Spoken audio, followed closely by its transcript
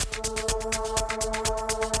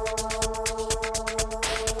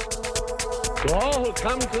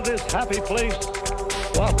come to this happy place,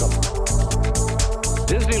 welcome.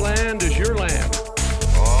 Disneyland is your land.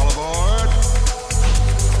 All aboard.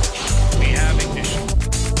 We have ignition.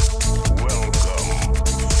 Welcome,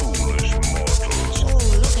 foolish mortals. Oh,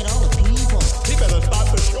 look at all the people. He better start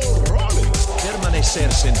the show rolling. Permanecer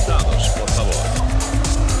sentados, por favor.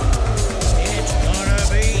 It's gonna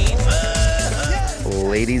be fun.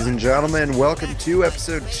 Ladies and gentlemen, welcome to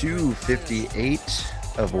episode 258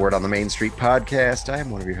 of Word on the Main Street podcast. I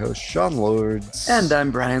am one of your hosts, Sean Lords. And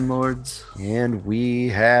I'm Brian Lords. And we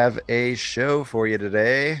have a show for you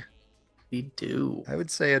today. We do. I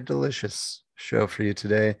would say a delicious show for you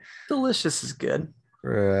today. Delicious is good.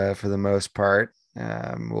 For the most part.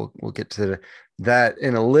 We'll get to that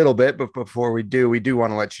in a little bit, but before we do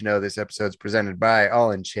want to let you know this episode is presented by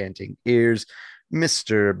All Enchanting Ears,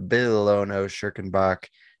 Mr. Bill Ono Schirkenbach,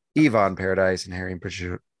 Yvonne Paradise, and Harry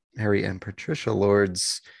and Patricia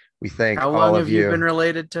Lords. We thank How all long of have you been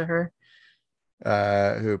related to her?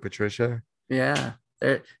 Who, Patricia? Yeah,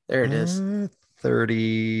 there it is.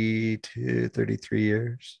 30 to 33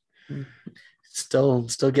 years. Still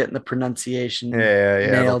getting the pronunciation Yeah,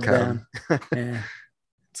 nailed it'll down. come. Yeah.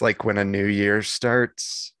 It's like when a new year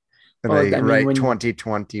starts and Well, they I mean, write when-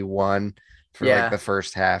 2021 for Yeah. like the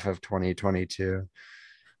first half of 2022.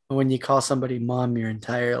 When you call somebody mom your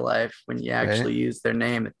entire life, when you actually use their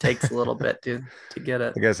name, it takes a little bit to get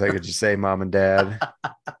it. I guess I could just say mom and dad.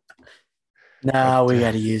 No, we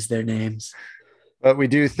got to use their names. But we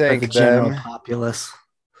do For the thank general them. populace.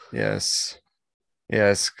 Yes,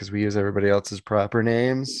 because we use everybody else's proper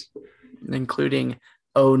names. Including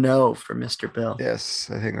Oh No for Mr. Bill.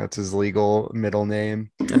 Yes, I think that's his legal middle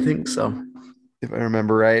name, I think so. if I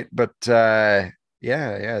remember right. But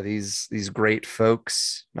yeah, these great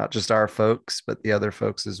folks, not just our folks, but the other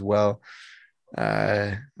folks as well,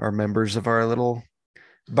 are members of our little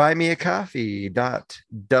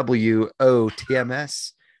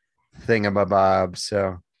buymeacoffee.wotms thingamabob.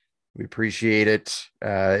 So we appreciate it.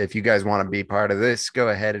 If you guys want to be part of this, go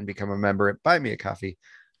ahead and become a member at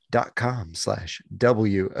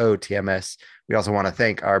buymeacoffee.com/WOTMS. We also want to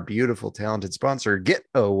thank our beautiful, talented sponsor, Get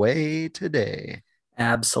Away Today.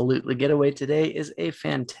 Absolutely. Getaway Today is a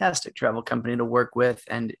fantastic travel company to work with.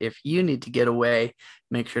 And if you need to get away,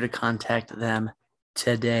 make sure to contact them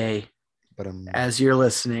today But as you're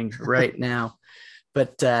listening right now.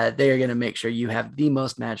 But they are going to make sure you have the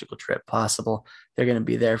most magical trip possible. They're going to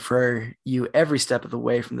be there for you every step of the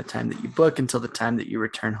way from the time that you book until the time that you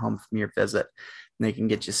return home from your visit. And they can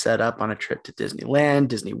get you set up on a trip to Disneyland,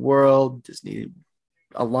 Disney World,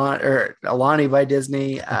 Alani by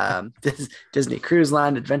Disney, Disney Cruise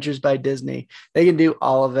Line, Adventures by Disney. They can do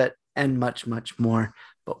all of it and much, much more.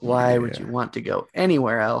 But why would you want to go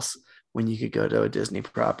anywhere else when you could go to a Disney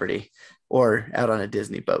property or out on a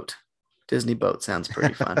Disney boat? Disney boat sounds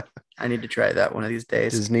pretty fun. I need to try that one of these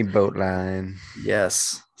days. Disney Boat Line.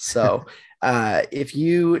 Yes. So if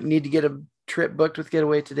you need to get a trip booked with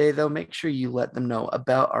Getaway Today, though, make sure you let them know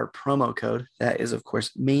about our promo code. That is, of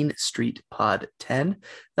course, Main Street Pod 10.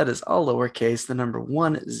 That is all lowercase, the number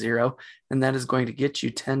 10, and that is going to get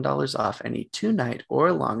you $10 off any 2-night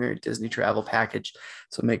or longer Disney travel package.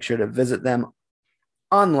 So make sure to visit them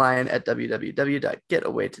online at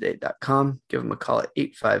www.getawaytoday.com. Give them a call at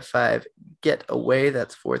 855-GET-AWAY.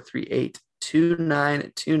 That's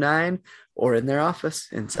 438-2929, or in their office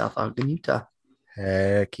in South Ogden, Utah.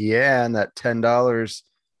 Heck yeah. And that $10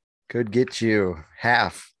 could get you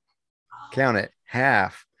half, count it,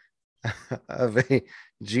 half of a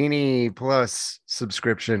Genie Plus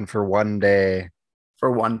subscription for one day.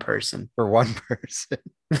 For one person.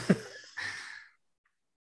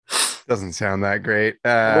 Doesn't sound that great.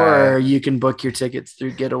 Or you can book your tickets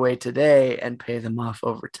through Getaway Today and pay them off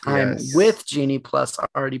over time with Genie Plus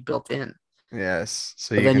already built in. Yes.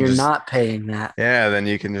 So then you're not paying that. Yeah, then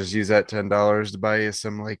you can just use that $10 to buy you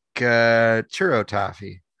some like churro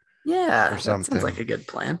toffee. Yeah, or something. That sounds like a good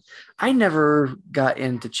plan. I never got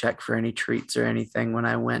in to check for any treats or anything when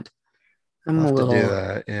I went. I'll have to do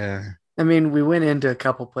that. Yeah. I mean, we went into a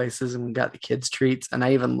couple places and we got the kids treats, and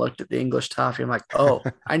I even looked at the English toffee. I'm like, oh,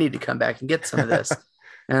 I need to come back and get some of this.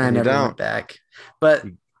 And I never went back. But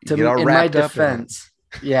in my defense,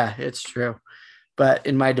 yeah, it's true. But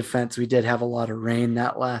in my defense, we did have a lot of rain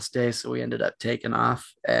that last day, so we ended up taking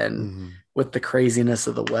off. And with the craziness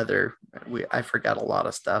of the weather, I forgot a lot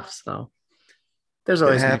of stuff. So there's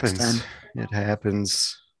always next time. It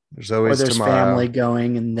happens. There's always there's tomorrow. Family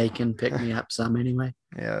going, and they can pick me up some anyway.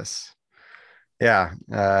 Yes. Yeah,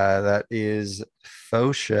 that is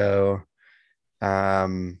faux show.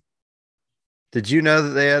 Did you know that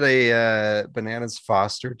they had a Bananas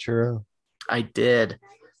Foster churro? I did.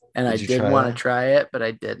 And I did want to try it, but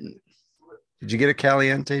I didn't. Did you get a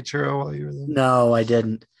caliente churro while you were there? No, I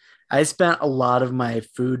didn't. I spent a lot of my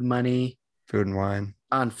food money. Food and wine.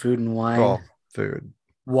 On food and wine. Well, food.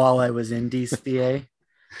 While I was in DCA.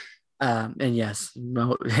 And yes,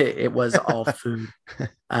 no, it was all food.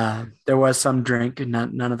 There was some drink,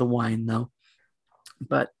 none of the wine though.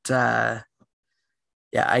 But yeah,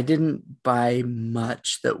 I didn't buy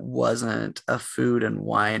much that wasn't a food and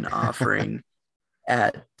wine offering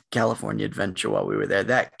at California Adventure while we were there.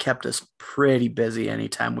 That kept us pretty busy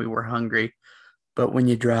anytime we were hungry. But when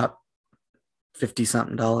you drop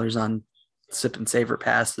 $50-something on sip and savor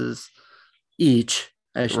passes each,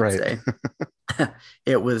 I should say,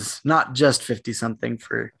 it was not just 50-something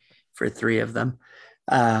for 3 of them.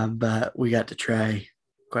 But we got to try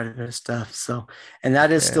quite a bit of stuff. So, and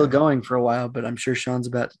that is still going for a while, but I'm sure Sean's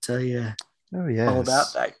about to tell you all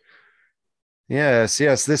about that. Yes.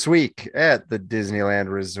 This week at the Disneyland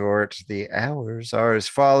Resort, the hours are as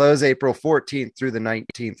follows. April 14th through the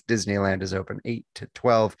 19th, Disneyland is open 8 to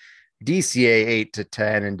 12, DCA 8 to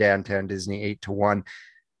 10, and Downtown Disney 8 to 1.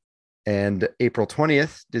 And April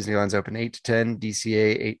 20th, Disneyland's open 8 to 10,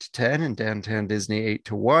 DCA 8 to 10, and Downtown Disney 8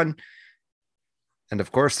 to 1. And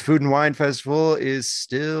of course, the Food and Wine Festival is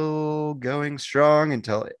still going strong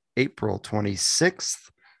until April 26th.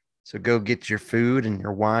 So go get your food and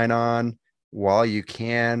your wine on while you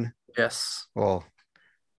can. Yes. Well,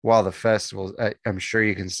 while the festival, I'm sure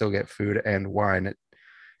you can still get food and wine at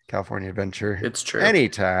California Adventure. It's true.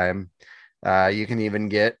 Anytime. You can even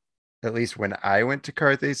get, at least when I went to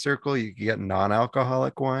Carthay Circle, you could get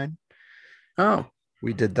non-alcoholic wine. Oh.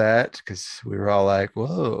 We did that because we were all like,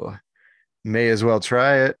 whoa, may as well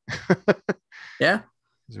try it. Yeah.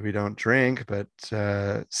 Because we don't drink, but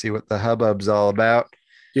see what the hubbub's all about.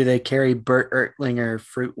 Do they carry Bert Ertlinger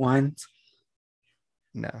fruit wines?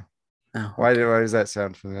 No. Oh, okay. Why does that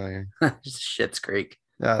sound familiar? Schitt's Creek.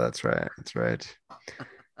 Oh, that's right.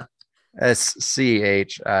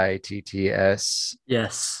 SCHITTS.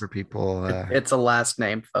 Yes. For people. It's a last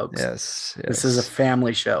name, folks. Yes. This is a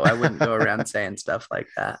family show. I wouldn't go around saying stuff like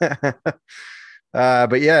that.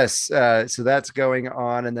 But yes, so that's going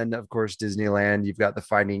on. And then, of course, Disneyland, you've got the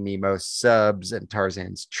Finding Nemo subs and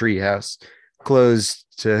Tarzan's Treehouse closed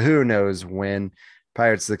to who knows when.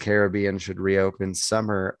 Pirates of the Caribbean should reopen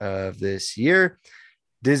summer of this year.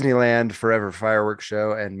 Disneyland Forever Fireworks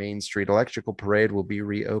Show and Main Street Electrical Parade will be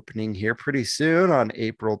reopening here pretty soon on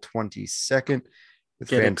April 22nd. With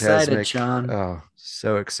Get Fantasmic. Excited, Sean. Oh,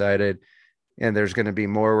 so excited. And there's going to be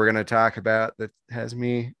more we're going to talk about that has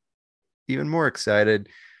me even more excited.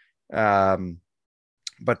 But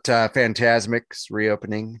Fantasmic's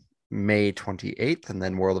reopening May 28th, and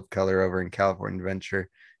then World of Color over in California Adventure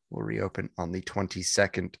will reopen on the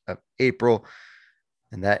 22nd of April.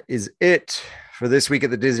 And that is it for this week at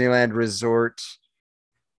the Disneyland Resort.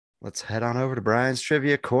 Let's head on over to Brian's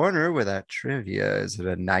Trivia Corner, where that trivia is at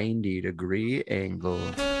a 90-degree angle.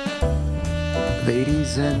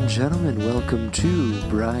 Ladies and gentlemen, welcome to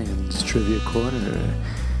Brian's Trivia Corner.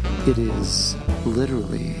 It is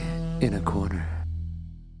literally in a corner.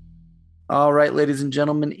 All right, ladies and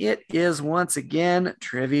gentlemen, it is once again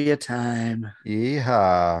trivia time.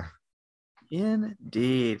 Yeehaw.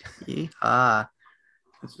 Indeed. Yeehaw.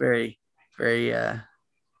 It's very, very, it's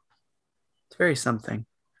very something.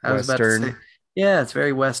 I was Western. about to say, yeah, it's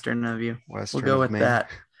very Western of you. Western we'll go with that.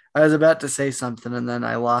 I was about to say something and then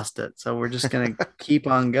I lost it. So we're just going to keep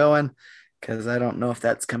on going because I don't know if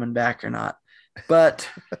that's coming back or not. But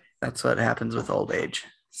that's what happens with old age.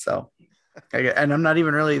 So, and I'm not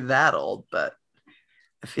even really that old, but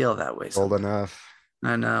I feel that way. Old enough.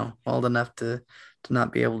 I know. Old enough to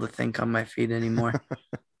not be able to think on my feet anymore.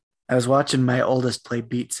 I was watching my oldest play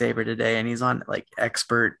Beat Saber today, and he's on like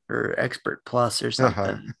Expert or Expert Plus or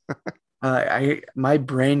something. My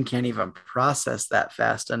brain can't even process that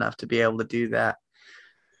fast enough to be able to do that.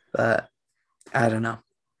 But I don't know.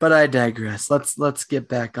 But I digress. Let's get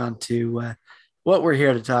back onto what we're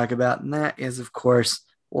here to talk about, and that is, of course,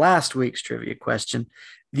 last week's trivia question.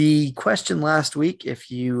 The question last week, if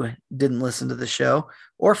you didn't listen to the show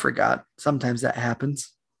or forgot, sometimes that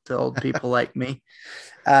happens to old people like me.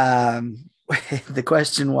 The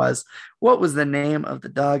question was, what was the name of the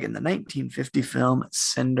dog in the 1950 film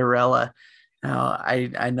Cinderella? Now,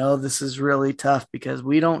 I know this is really tough because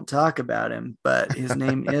we don't talk about him, but his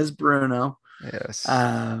name is Bruno. Yes.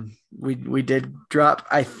 We did drop,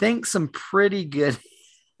 I think, some pretty good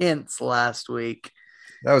hints last week.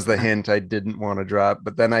 That was the hint I didn't want to drop,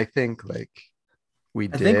 but then I think I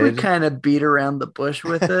think we kind of beat around the bush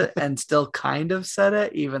with it and still kind of said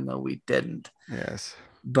it, even though we didn't. Yes.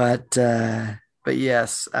 But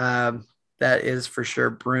yes, that is for sure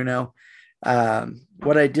Bruno.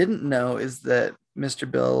 What I didn't know is that Mr.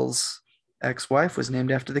 Bill's ex-wife was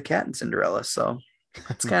named after the cat in Cinderella. So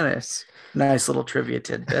it's kind of nice little trivia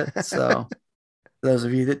tidbit. So those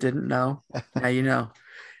of you that didn't know, now you know.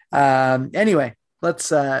 Anyway,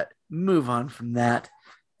 let's move on from that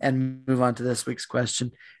and move on to this week's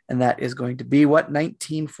question. And that is going to be, what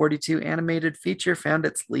 1942 animated feature found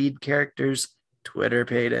its lead characters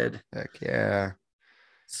Twitter-pated? Heck yeah.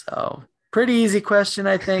 So pretty easy question,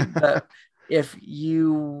 I think. But if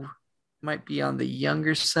you might be on the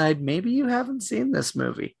younger side, maybe you haven't seen this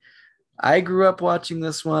movie. I grew up watching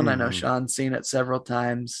this one. I know Sean's seen it several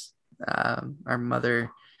times. Our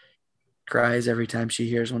mother cries every time she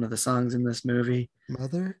hears one of the songs in this movie.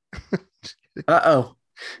 Mother? Uh-oh.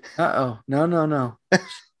 No.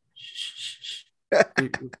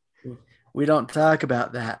 we don't talk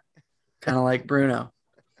about that. Kind of like Bruno.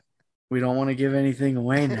 We don't want to give anything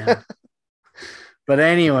away now. But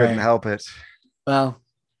anyway. Couldn't help it. Well,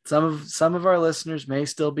 some of our listeners may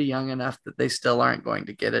still be young enough that they still aren't going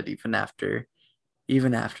to get it even after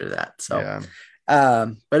that. So yeah.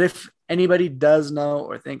 But if anybody does know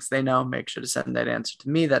or thinks they know, make sure to send that answer to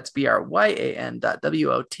me. That's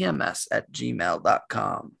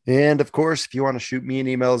bryan.wotms@gmail.com. And of course, if you want to shoot me an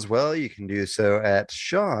email as well, you can do so at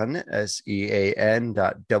Sean,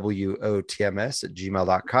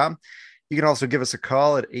 sean.wotms@gmail.com. You can also give us a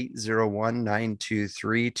call at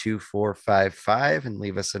 801-923-2455 and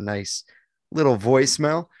leave us a nice little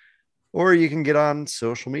voicemail. Or you can get on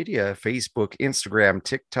social media, Facebook, Instagram,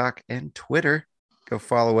 TikTok, and Twitter. Go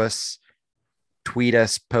follow us, tweet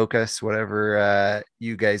us, poke us, whatever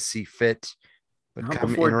you guys see fit. But not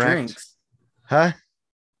come before interact. Drinks. Huh?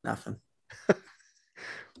 Nothing.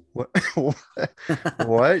 What?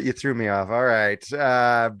 What? You threw me off. All right.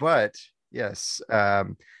 But yes,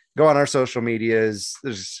 go on our social medias.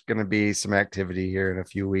 There's going to be some activity here in a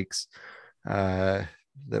few weeks that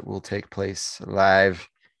will take place live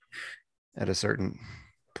at a certain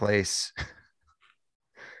place.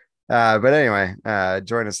 But anyway,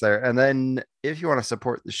 join us there. And then if you want to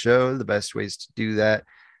support the show, the best ways to do that,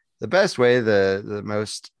 the best way, the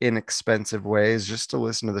most inexpensive way is just to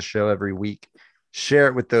listen to the show every week, share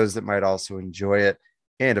it with those that might also enjoy it.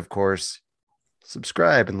 And of course,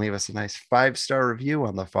 subscribe and leave us a nice 5-star review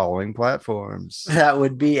on the following platforms. That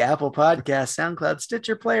would be Apple Podcasts, SoundCloud,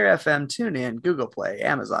 Stitcher, Player FM, TuneIn, Google Play,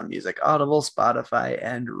 Amazon Music, Audible, Spotify,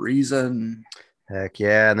 and Reason. Heck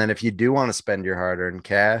yeah. And then if you do want to spend your hard-earned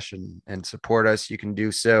cash and support us, you can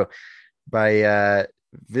do so by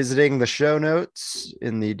visiting the show notes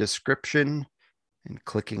in the description and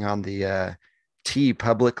clicking on the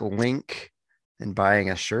TeePublic link and buying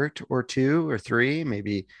a shirt or 2 or 3.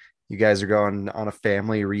 Maybe you guys are going on a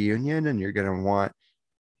family reunion and you're going to want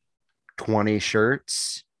 20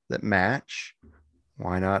 shirts that match.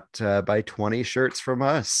 Why not buy 20 shirts from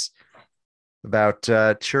us about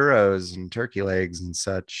churros and turkey legs and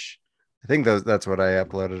such? I think that's what I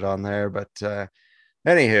uploaded on there. But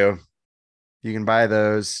anywho, you can buy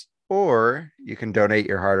those, or you can donate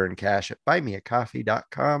your hard-earned cash at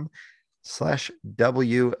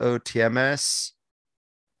buymeacoffee.com/WOTMS.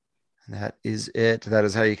 And that is it. That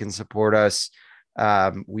is how you can support us.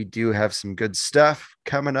 We do have some good stuff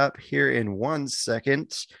coming up here in 1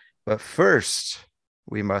 second. But first,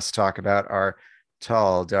 we must talk about our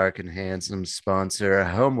tall, dark, and handsome sponsor,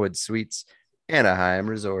 Homewood Suites Anaheim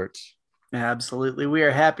Resort. Absolutely. We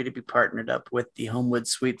are happy to be partnered up with the Homewood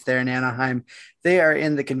Suites there in Anaheim. They are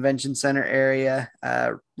in the convention center area,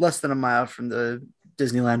 less than a mile from the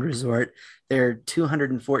Disneyland Resort. They're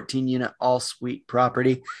 214 unit all suite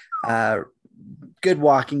property. Good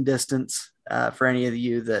walking distance for any of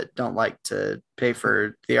you that don't like to pay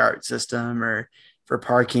for the art system or for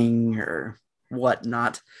parking or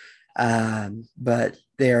whatnot. But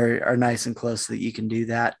they are nice and close so that you can do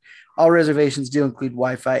that. All reservations do include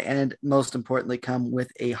Wi-Fi and, most importantly, come with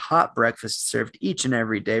a hot breakfast served each and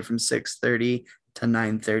every day from 6:30 to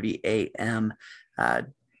 9:30 a.m.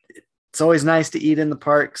 It's always nice to eat in the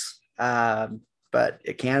parks, but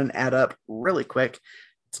it can add up really quick.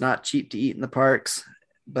 It's not cheap to eat in the parks,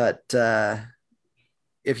 but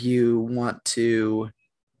if you want to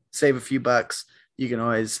save a few bucks, you can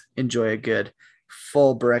always enjoy a good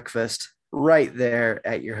full breakfast right there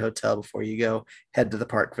at your hotel before you go head to the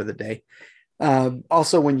park for the day.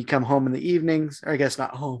 Also, when you come home in the evenings, or I guess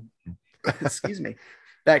not home, excuse me,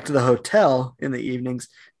 back to the hotel in the evenings,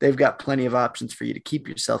 they've got plenty of options for you to keep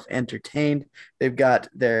yourself entertained. They've got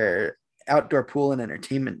their outdoor pool and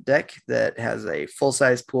entertainment deck that has a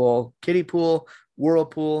full-size pool, kiddie pool,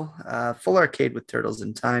 whirlpool, full arcade with Turtles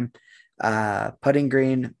in Time, putting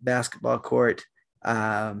green, basketball court,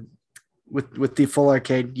 with the full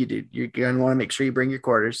arcade, you're going to want to make sure you bring your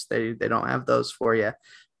quarters. They don't have those for you,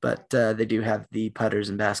 but they do have the putters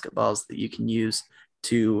and basketballs that you can use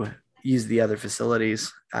to use the other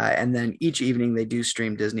facilities. And then each evening they do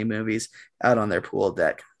stream Disney movies out on their pool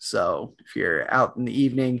deck. So if you're out in the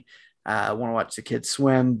evening, want to watch the kids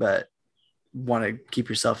swim, but want to keep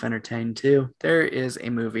yourself entertained too, there is a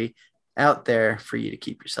movie out there for you to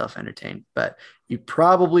keep yourself entertained. But you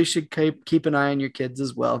probably should keep an eye on your kids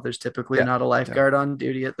as well. There's typically not a lifeguard on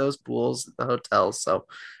duty at those pools at the hotels. So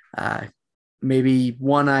maybe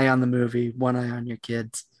one eye on the movie, one eye on your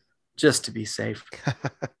kids, just to be safe.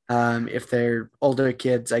 If they're older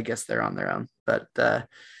kids, I guess they're on their own. But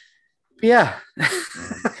yeah,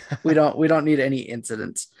 we don't need any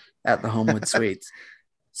incidents at the Homewood Suites.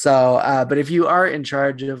 So, but if you are in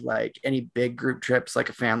charge of like any big group trips, like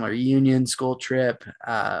a family reunion, school trip,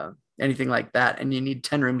 anything like that, and you need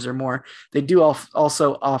 10 rooms or more, they do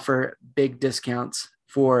also offer big discounts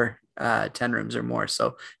for 10 rooms or more.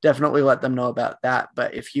 So definitely let them know about that.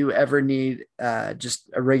 But if you ever need just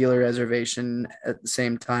a regular reservation at the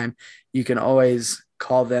same time, you can always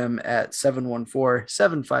call them at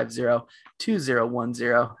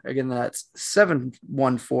 714-750-2010. Again, that's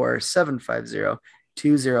 714-750-2010.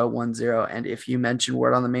 And if you mention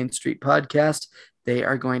Word on the Main Street podcast, they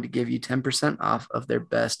are going to give you 10% off of their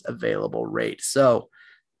best available rate. So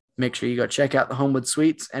make sure you go check out the Homewood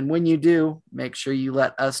Suites. And when you do, make sure you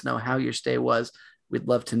let us know how your stay was. We'd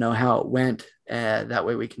love to know how it went. That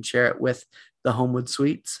way we can share it with the Homewood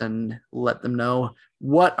Suites and let them know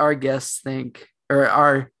what our guests think, or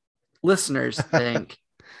our listeners think.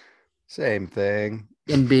 Same thing.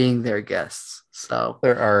 In being their guests. So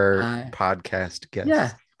there are podcast guests.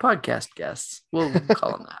 Yeah, podcast guests. We'll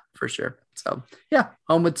call them that for sure. So yeah,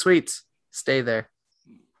 Homewood Suites. Stay there.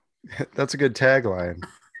 That's a good tagline.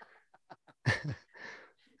 I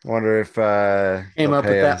wonder if came up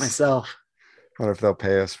with that myself. I wonder if they'll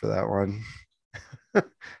pay us for that one.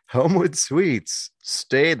 Homewood Suites.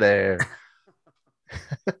 Stay there.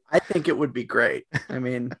 I think it would be great. I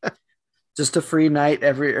mean, just a free night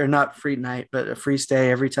not free night, but a free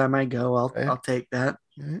stay every time I go. I'll take that.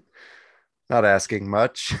 Not asking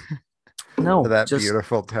much. No, for that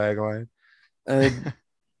beautiful tagline.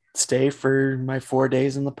 Stay for my 4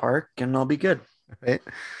 days in the park and I'll be good. Right.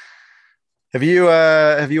 Have you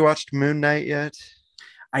watched Moon Knight yet?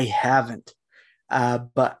 I haven't.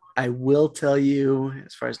 But I will tell you,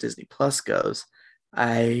 as far as Disney Plus goes,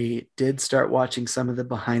 I did start watching some of the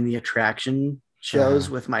behind the attraction shows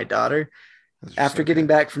with my daughter. After getting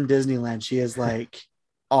back from Disneyland, she is like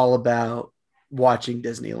all about watching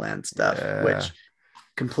Disneyland stuff, which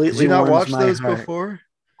completely. Did you not watch those heart. Before?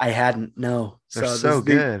 I hadn't. No, they're so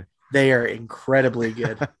good. They are incredibly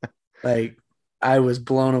good. Like I was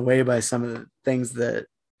blown away by some of the things that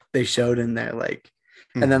they showed in there. Like,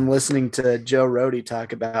 and then listening to Joe Rohde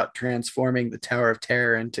talk about transforming the Tower of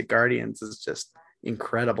Terror into Guardians is just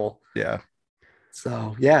incredible. Yeah.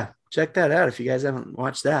 So yeah, check that out if you guys haven't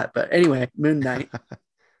watched that. But anyway, Moon Knight.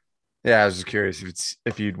 Yeah, I was just curious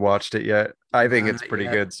if you'd watched it yet. I think it's pretty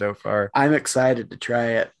good so far. I'm excited to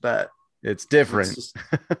try it, but it's different.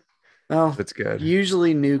 Well, it's good.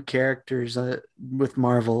 Usually new characters with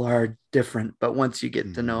Marvel are different, but once you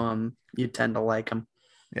get to know them, you tend to like them.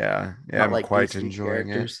 Yeah, Not I'm like quite DC enjoying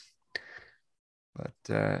characters. it.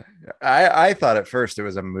 But I thought at first it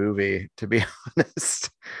was a movie, to be honest.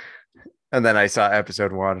 And then I saw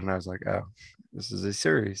episode 1 and I was like, oh, this is a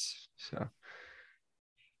series. So,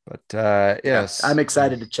 but yes, I'm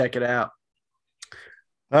excited to check it out.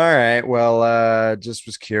 All right. Well, just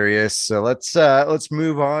was curious. So let's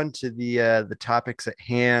move on to the topics at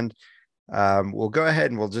hand. We'll go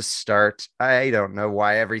ahead and we'll just start. I don't know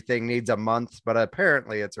why everything needs a month, but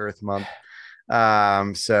apparently it's Earth Month.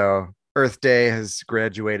 So Earth Day has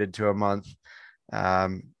graduated to a month.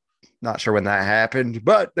 Not sure when that happened,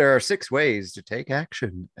 but there are 6 ways to take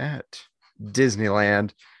action at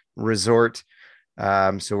Disneyland Resort.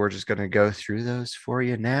 So we're just going to go through those for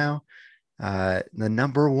you now. The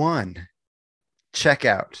number 1, check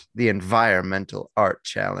out the Environmental Art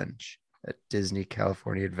Challenge at Disney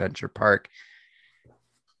California Adventure Park. It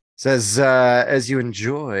says, as you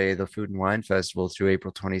enjoy the Food and Wine Festival through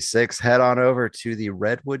April 26th, head on over to the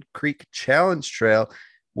Redwood Creek Challenge Trail,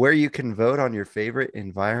 where you can vote on your favorite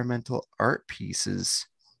environmental art pieces,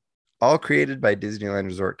 all created by Disneyland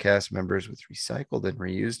Resort cast members with recycled and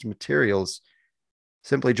reused materials.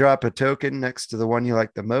 Simply drop a token next to the one you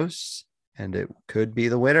like the most, and it could be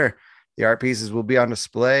the winner. The art pieces will be on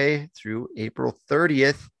display through April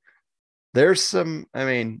 30th. There's one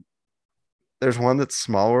that's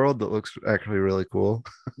Small World that looks actually really cool.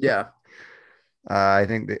 Yeah. I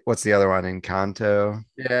think what's the other one? Encanto,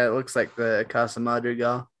 Yeah, it looks like the Casa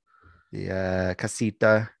Madrigal. the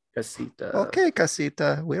Casita. Casita. Okay,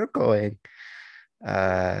 Casita, we're going.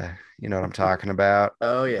 You know what I'm talking about.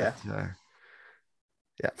 Oh yeah. But,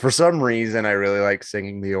 yeah. For some reason, I really like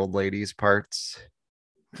singing the old ladies' parts.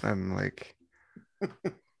 I'm like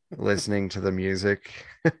listening to the music.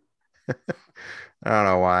 I don't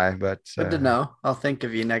know why, but Good to know. I'll think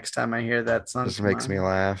of you next time I hear that song. just makes me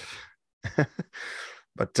laugh.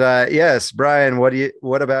 But yes, Brian,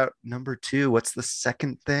 what about number 2? What's the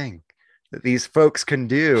second thing that these folks can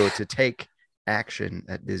do to take action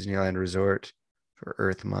at Disneyland Resort for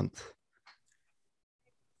Earth Month?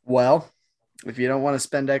 Well, if you don't want to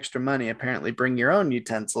spend extra money, apparently bring your own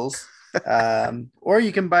utensils. Or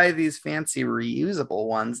you can buy these fancy reusable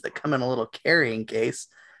ones that come in a little carrying case,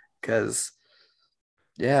 because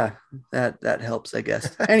yeah, that helps, I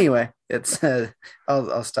guess. Anyway, it's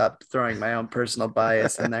I'll stop throwing my own personal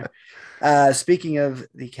bias in there. Speaking of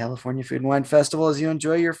the California Food and Wine Festival, as you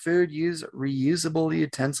enjoy your food, use reusable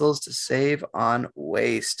utensils to save on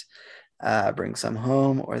waste. Bring some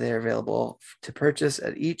home, or they are available to purchase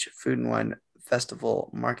at each Food and Wine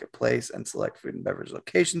Festival marketplace and select food and beverage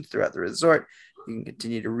locations throughout the resort. You can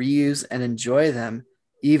continue to reuse and enjoy them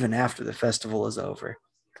even after the festival is over.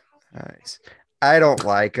 Nice. I don't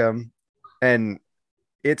like them, and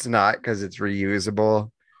it's not because it's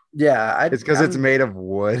reusable. Yeah, it's because it's made of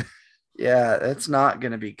wood. Yeah, it's not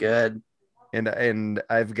going to be good. And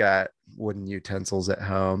I've got wooden utensils at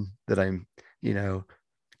home that I'm,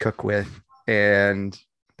 cook with, and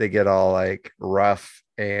they get all like rough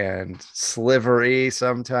and slivery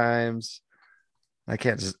sometimes. I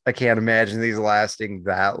can't imagine these lasting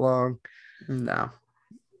that long. No.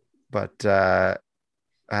 But I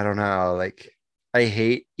don't know, like I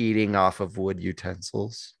hate eating off of wood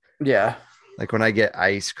utensils. Yeah. Like when I get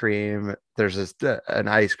ice cream, there's an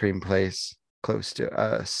ice cream place close to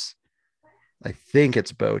us. I think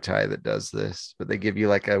it's Bowtie that does this, but they give you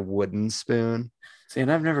like a wooden spoon. See,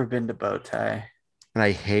 and I've never been to Bowtie. And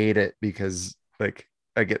I hate it because like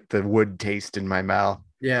I get the wood taste in my mouth.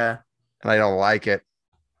 Yeah. And I don't like it.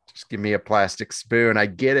 Just give me a plastic spoon. I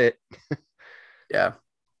get it. Yeah.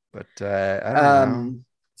 But I don't know.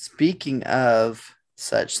 Speaking of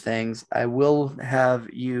such things, I will have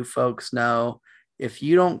you folks know, if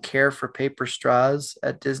you don't care for paper straws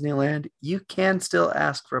at Disneyland, you can still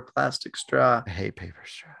ask for a plastic straw. I hate paper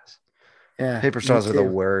straws. Yeah, paper straws are the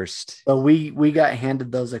worst. But we got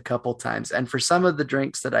handed those a couple times, and for some of the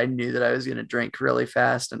drinks that I knew that I was going to drink really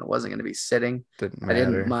fast and it wasn't going to be sitting, I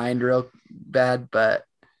didn't mind real bad. But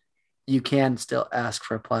you can still ask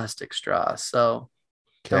for a plastic straw, so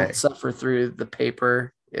don't suffer through the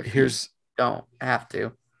paper if you don't have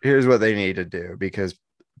to. Here's what they need to do, because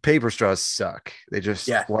paper straws suck. They just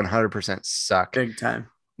 100% suck. Big time.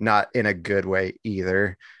 Not in a good way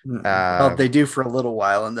either. Well, they do for a little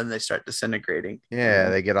while, and then they start disintegrating. Yeah,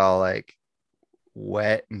 they get all like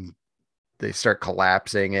wet and they start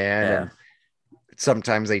collapsing in. Yeah. And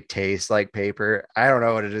sometimes they taste like paper. I don't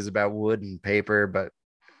know what it is about wood and paper, but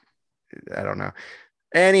I don't know.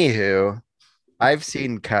 Anywho, I've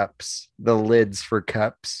seen cups, the lids for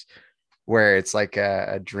cups, where it's like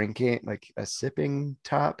a drinking, like a sipping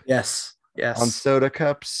top. Yes. On soda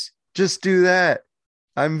cups. Just do that.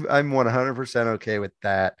 I'm 100% okay with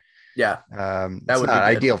that. Yeah. That would not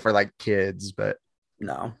be ideal for like kids, but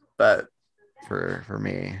no, but for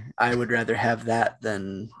me, I would rather have that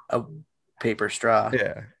than a paper straw.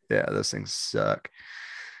 Yeah. Those things suck,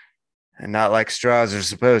 and not like straws are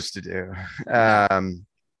supposed to do.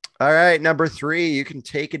 All right, number 3, you can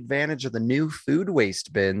take advantage of the new food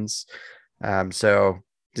waste bins. So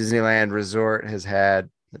Disneyland Resort has had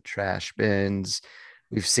the trash bins.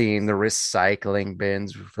 We've seen the recycling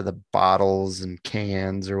bins for the bottles and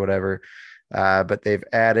cans or whatever. But they've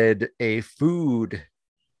added a food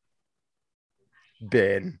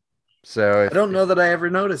bin. So I don't know that I ever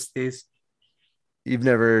noticed these. You've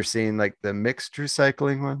never seen like the mixed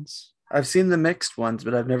recycling ones? I've seen the mixed ones,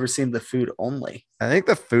 but I've never seen the food only. I think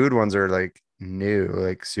the food ones are like new,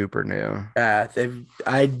 like super new.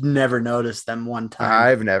 I'd never noticed them one time.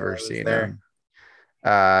 I've never seen them.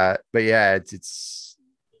 But yeah,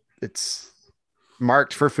 it's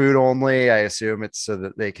marked for food only. I assume it's so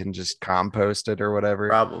that they can just compost it or whatever.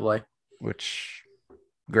 Probably. Which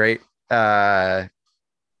great. I'll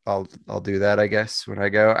do that, I guess, when I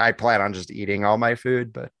go. I plan on just eating all my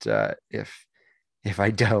food, but if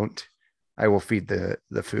I don't, I will feed the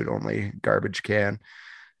food only garbage can.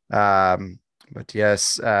 But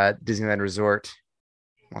yes, Disneyland Resort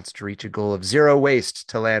wants to reach a goal of 0 waste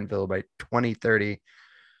to landfill by 2030.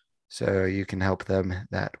 So you can help them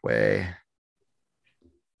that way.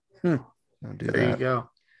 Hmm. Don't do There that. you go.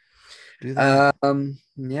 Do that.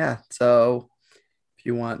 Yeah. So if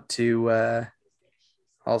you want to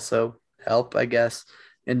also help, I guess,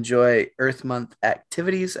 enjoy Earth Month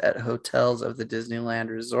activities at hotels of the Disneyland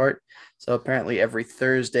Resort. So apparently every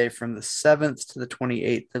Thursday from the 7th to the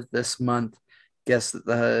 28th of this month, guests at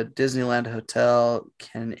the Disneyland Hotel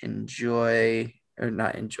can enjoy, or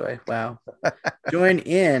not enjoy, wow, join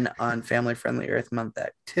in on family-friendly Earth Month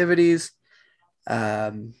activities.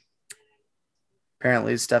 Apparently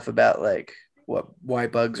stuff about like why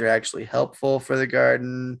bugs are actually helpful for the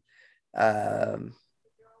garden.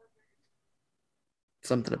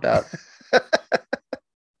 Something about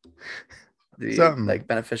the Something. like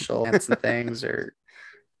beneficial plants and things, or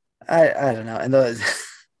I don't know. And those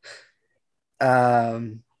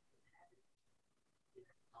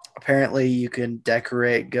apparently you can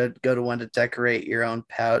decorate go to one to decorate your own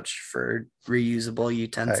pouch for reusable Heck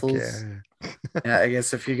utensils. yeah. Yeah, I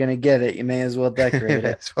guess if you're gonna get it, you may as well decorate it.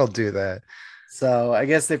 Yes, we'll do that. So I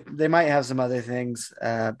guess they might have some other things,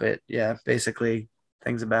 but yeah, basically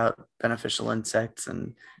things about beneficial insects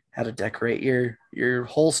and how to decorate your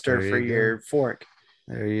holster There for you go. your fork.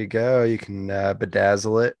 There you go. You can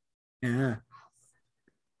bedazzle it Yeah.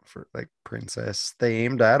 for like princess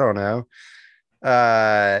themed. I don't know.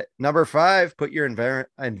 Number 5, put your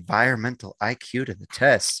environmental IQ to the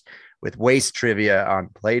test with waste trivia on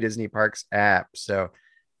Play Disney Parks app. So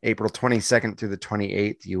April 22nd through the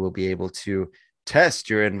 28th, you will be able to test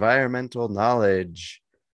your environmental knowledge,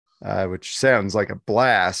 which sounds like a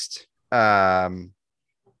blast. So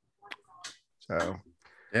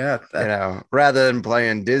Yeah, rather than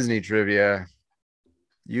playing Disney trivia,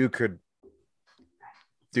 you could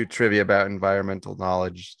do trivia about environmental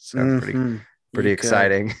knowledge. Sounds pretty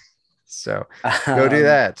exciting. So go do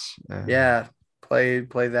that. Yeah, play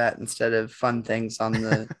that instead of fun things on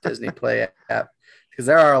the Disney Play app, because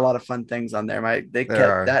there are a lot of fun things on there.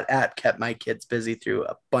 That app kept my kids busy through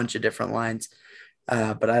a bunch of different lines,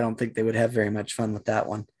 but I don't think they would have very much fun with that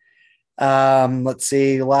one. Let's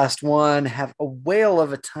see. Last one. Have a whale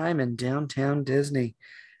of a time in downtown Disney.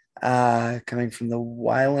 Coming from the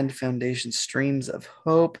Wyland Foundation, Streams of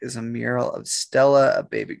Hope is a mural of Stella, a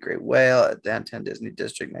baby gray whale, at downtown Disney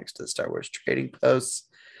District next to the Star Wars trading posts.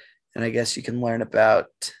 And I guess you can learn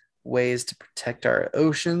about ways to protect our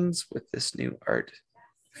oceans with this new art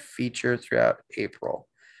feature throughout April.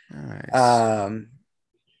 Nice.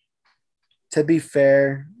 To be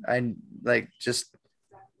fair,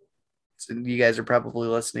 you guys are probably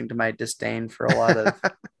listening to my disdain for a lot of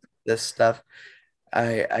this stuff.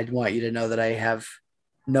 I want you to know that I have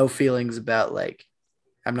no feelings about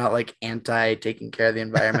I'm not anti taking care of the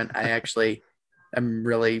environment. I actually am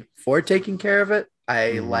really for taking care of it.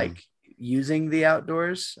 I like using the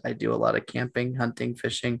outdoors. I do a lot of camping, hunting,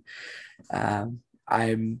 fishing.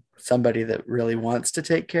 I'm somebody that really wants to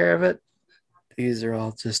take care of it. These are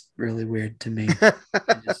all just really weird to me.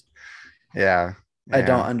 Yeah. I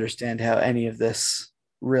don't understand how any of this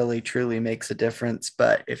really truly makes a difference,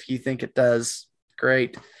 but if you think it does,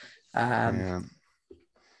 great.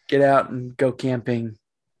 Get out and go camping,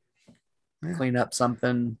 clean up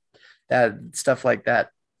something. That stuff like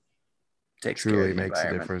that takes truly care of the makes a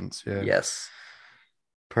environment. difference. Yeah. Yes.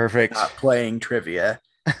 Perfect. Not playing trivia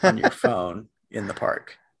on your phone in the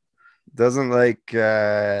park. Doesn't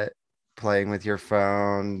playing with your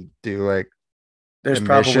phone do there's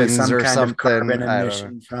probably some kind something of carbon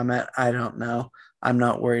emission from it. I don't know. I'm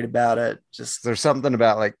not worried about it. Just there's something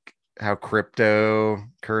about how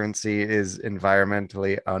cryptocurrency is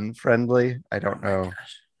environmentally unfriendly. I don't know.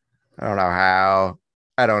 I don't know how.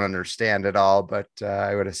 I don't understand it all, but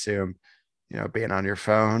I would assume, being on your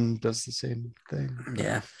phone does the same thing.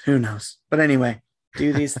 Yeah, who knows? But anyway,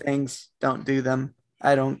 do these things, don't do them.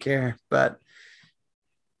 I don't care. But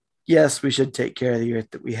yes, we should take care of the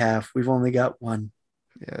earth that we have. We've only got one.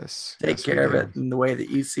 Yes. Take care of it in the way that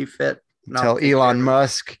you see fit. Until Elon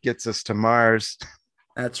Musk gets us to Mars.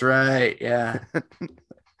 That's right. Yeah.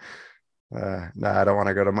 No, I don't want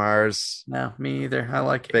to go to Mars. No, me either. I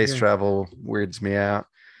like space travel weirds me out.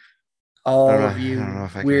 All of you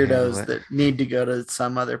weirdos that need to go to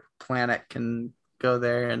some other planet can go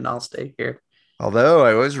there, and I'll stay here. Although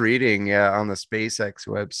I was reading on the SpaceX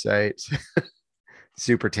website,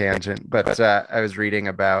 super tangent, but I was reading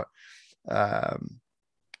about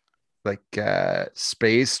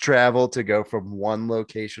space travel to go from one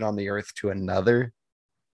location on the Earth to another.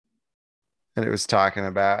 And it was talking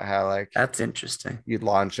about how that's interesting. You'd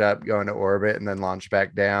launch up, go into orbit, and then launch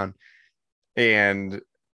back down. And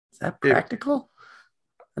is that practical?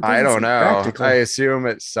 I don't know. Practical. I assume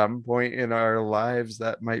at some point in our lives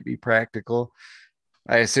that might be practical.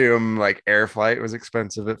 I assume like air flight was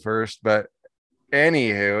expensive at first, but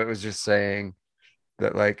anywho, it was just saying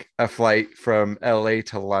that like a flight from LA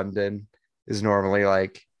to London is normally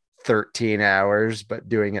like 13 hours, but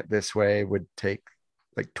doing it this way would take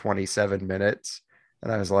like 27 minutes.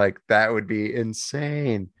 And I was like, that would be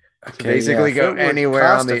insane. Okay, to basically go anywhere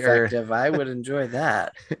on the earth. I would enjoy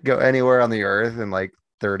that. Go anywhere on the earth in like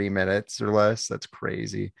 30 minutes or less. That's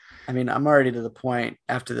crazy. I mean, I'm already to the point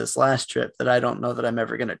after this last trip that I don't know that I'm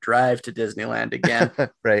ever going to drive to Disneyland again.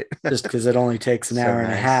 Right. Just because it only takes an So hour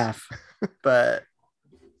and a nice. half. But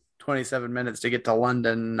 27 minutes to get to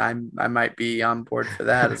London, I might be on board for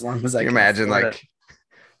that as long as I Can can you imagine afford like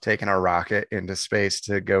taking a rocket into space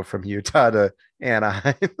to go from Utah to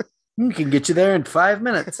Anaheim. it. We can get you there in 5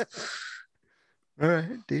 minutes. All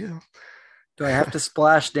right, deal. Do I have to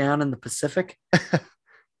splash down in the Pacific?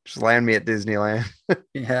 Just land me at Disneyland.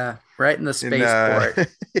 Yeah, right in the In, spaceport,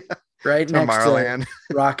 yeah, right next to Tomorrowland.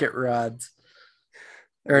 Rocket Rods.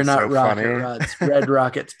 Or That's not so Rocket funny. Rods, Red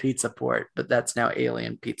Rocket's Pizza Port, but that's now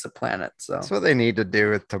Alien Pizza Planet. So That's what they need to do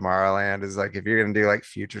with Tomorrowland is like if you're gonna do like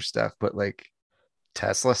future stuff, put like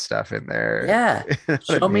Tesla stuff in there. yeah, You know what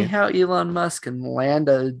I show me mean? how Elon Musk can land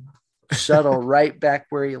a shuttle right back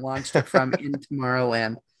where he launched it from in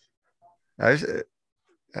Tomorrowland. I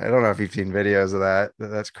don't know if you've seen videos of that.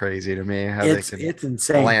 That's crazy to me. How It's they can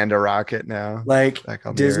insane. land a rocket now. Like back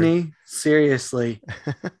on the Earth. Disney, seriously.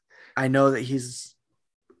 I know that he's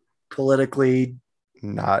politically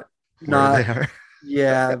Not where not, they are.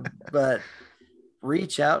 yeah, but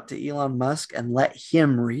reach out to Elon Musk and let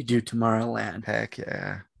him redo Tomorrowland Heck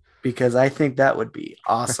yeah. because I think that would be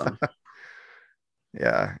awesome.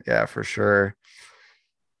 Yeah, for sure.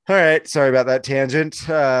 All right. Sorry about that tangent.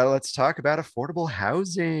 Let's talk about affordable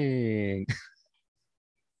housing.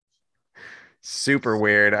 Super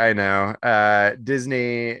weird. I know.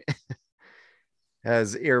 Disney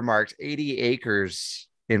has earmarked 80 acres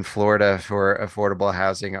in Florida for affordable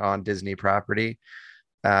housing on Disney property.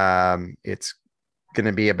 It's going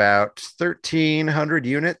to be about 1,300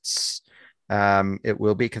 units. It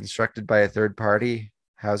will be constructed by a third-party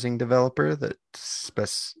housing developer that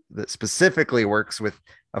specifically works with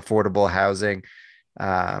affordable housing.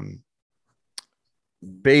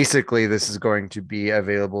 Basically, this is going to be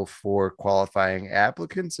available for qualifying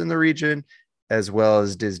applicants in the region, as well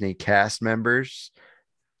as Disney cast members.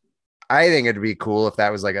 I think it'd be cool if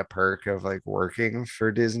that was like a perk of like working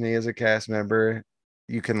for Disney as a cast member.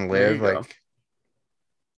 You can There you live go. like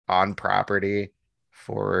on property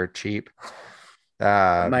for cheap.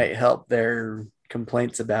 Um, Might help their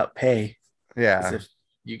complaints about pay. 'Cause yeah. if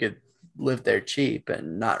you could live there cheap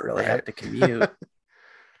and not really have Right. to commute,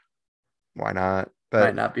 Why not? might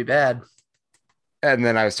But not be bad. and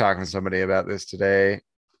then I was talking to somebody about this today.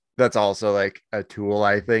 That's also like a tool,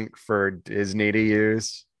 I think, for Disney to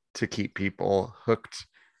use to keep people hooked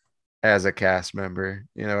as a cast member.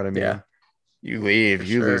 You know what I mean? Yeah. You leave, For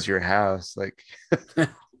you sure. lose your house. Like,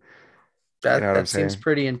 That know what I'm seems saying?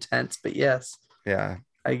 pretty intense, but yes, yeah.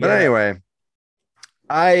 I get But it. anyway,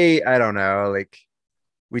 I don't know. Like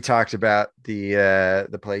we talked about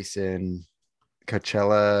the place in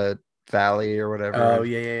Coachella Valley or whatever. Oh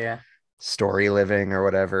yeah. Story living or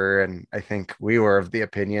whatever, and I think we were of the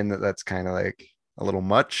opinion that that's kind of like a little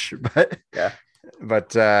much, but Yeah.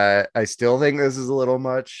 but I still think this is a little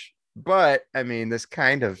much. But I mean, this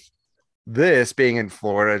being in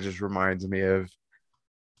Florida just reminds me of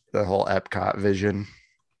the whole Epcot vision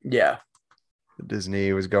Yeah. that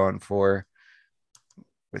Disney was going for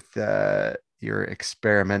with your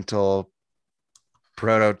experimental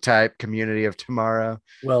prototype community of tomorrow,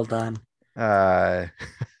 Well done.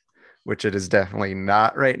 which it is definitely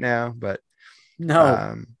not right now, but No,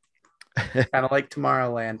 um kind of like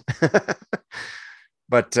Tomorrowland.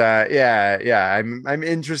 but yeah, I'm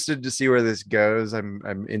interested to see where this goes.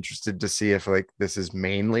 I'm interested to see if like this is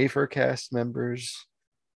mainly for cast members.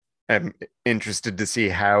 I'm interested to see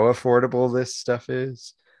how affordable this stuff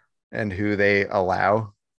is and who they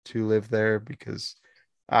allow to live there, because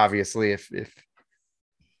obviously if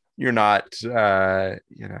you're not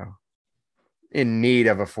in need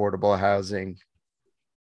of affordable housing,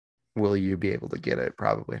 will you be able to get it?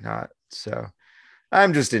 Probably not. So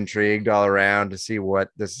I'm just intrigued all around to see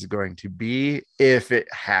what this is going to be if it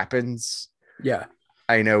happens. Yeah.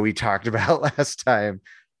 I know we talked about last time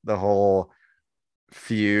the whole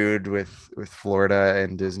feud with Florida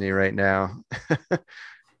and Disney right now,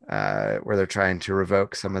 where they're trying to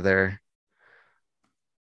revoke some of their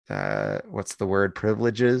what's the word,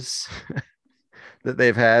 privileges that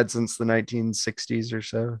they've had since the 1960s or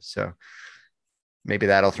so. So maybe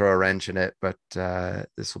that'll throw a wrench in it, but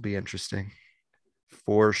this will be interesting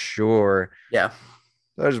for sure. Yeah.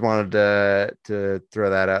 I just wanted to throw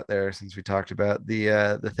that out there since we talked about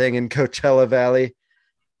the thing in Coachella Valley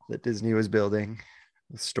that Disney was building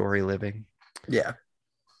with Story Living. Yeah.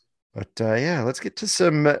 But yeah, let's get to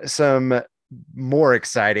some more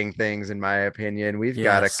exciting things, in my opinion. We've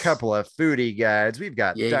got a couple of foodie guides. We've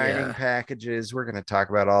got dining packages. We're going to talk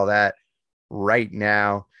about all that right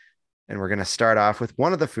now. And we're going to start off with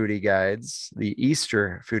one of the foodie guides, the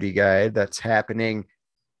Easter foodie guide that's happening.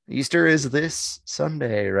 Easter is this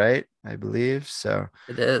Sunday, right? I believe so.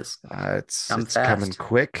 It is. It's coming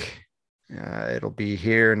quick. It'll be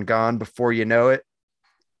here and gone before you know it.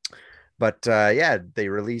 But yeah, they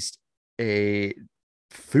released a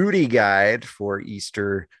foodie guide for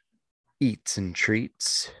Easter eats and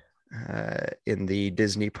treats in the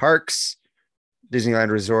Disney parks.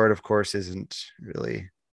 Disneyland Resort, of course, isn't really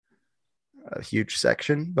a huge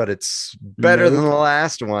section, but it's better than the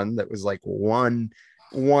last one that was like one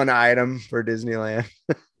item for Disneyland.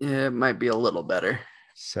 Yeah, it might be a little better.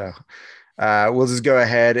 So we'll just go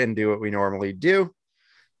ahead and do what we normally do.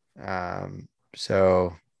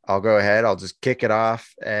 So I'll go ahead. I'll just kick it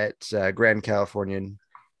off at Grand Californian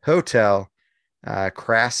Hotel,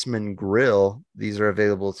 Craftsman Grill. These are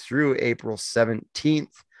available through April 17th.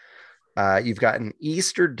 You've got an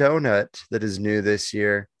Easter donut that is new this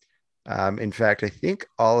year. In fact, I think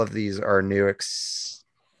all of these are new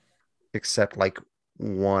except like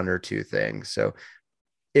one or two things. So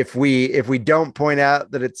if we don't point out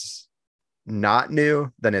that it's not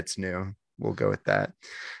new, then it's new. We'll go with that.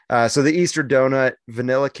 So the Easter donut,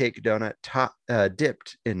 vanilla cake donut,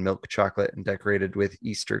 dipped in milk chocolate and decorated with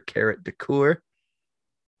Easter carrot decor.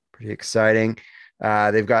 Pretty exciting.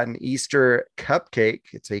 They've got an Easter cupcake.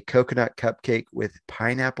 It's a coconut cupcake with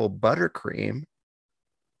pineapple buttercream.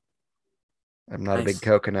 I'm not a big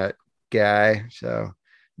coconut guy, so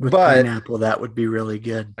with pineapple, that would be really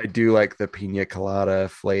good. I do like the pina colada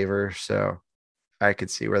flavor, so I could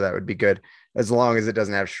see where that would be good, as long as it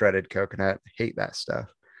doesn't have shredded coconut. I hate that stuff,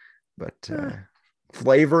 but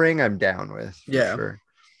flavoring I'm down with. Yeah, sure.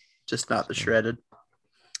 Just not the shredded.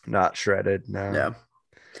 Not shredded, no. Yeah.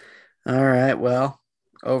 All right. Well,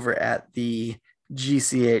 over at the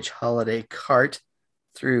GCH Holiday Cart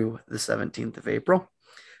through the 17th of April,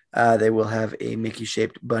 they will have a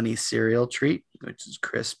Mickey-shaped bunny cereal treat, which is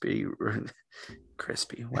crispy.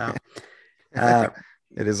 Crispy. Wow.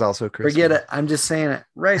 It is also crispy. Forget it. I'm just saying it.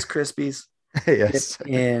 Rice Krispies. Yes.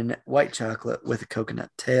 In white chocolate with a coconut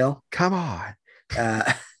tail. Come on.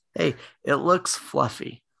 Hey, it looks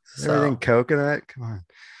fluffy. Everything coconut? Come on.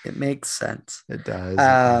 It makes sense. It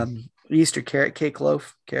does. Easter carrot cake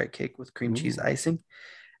loaf, carrot cake with cream cheese icing.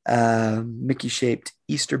 Mickey-shaped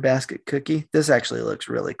Easter basket cookie. This actually looks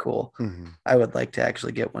really cool. Mm-hmm. I would like to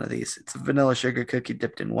actually get one of these. It's a vanilla sugar cookie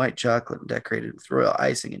dipped in white chocolate and decorated with royal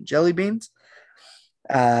icing and jelly beans.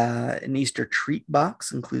 An Easter treat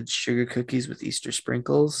box includes sugar cookies with Easter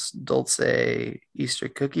sprinkles, dulce Easter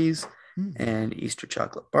cookies, and Easter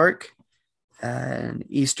chocolate bark. An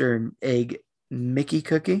Easter egg Mickey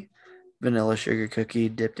cookie, vanilla sugar cookie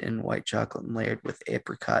dipped in white chocolate and layered with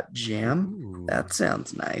apricot jam. Ooh. That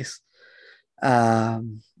sounds nice.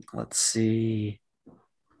 Let's see.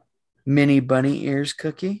 Mini bunny ears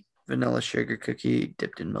cookie, vanilla sugar cookie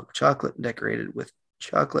dipped in milk chocolate and decorated with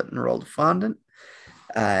chocolate and rolled fondant.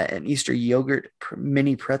 An Easter yogurt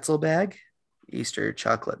mini pretzel bag, Easter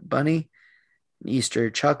chocolate bunny, an Easter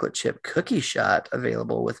chocolate chip cookie shot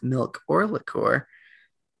available with milk or liqueur.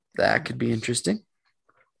 That could be interesting.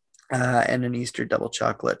 And an Easter double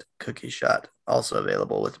chocolate cookie shot, also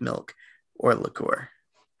available with milk or liqueur.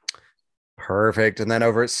 Perfect. And then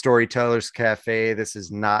over at Storytellers Cafe, this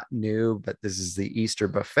is not new, but this is the Easter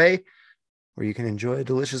buffet, where you can enjoy a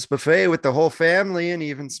delicious buffet with the whole family and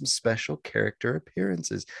even some special character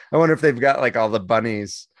appearances. I wonder if they've got like all the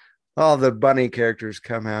bunnies, all the bunny characters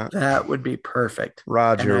come out. That would be perfect.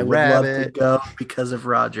 Roger and I would Rabbit. love to go because of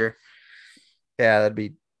Roger. Yeah, that'd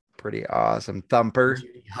be pretty awesome. Thumper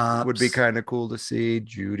Judy Hopps would be kind of cool to see.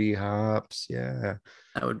 Judy Hopps, yeah,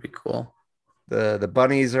 that would be cool. The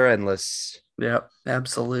bunnies are endless. Yep,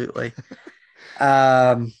 absolutely.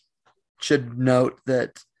 Should note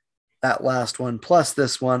that last one plus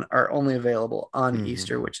this one are only available on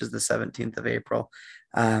Easter, which is the 17th of April.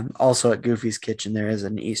 Also at Goofy's Kitchen, there is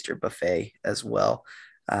an Easter buffet as well.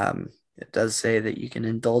 It does say that you can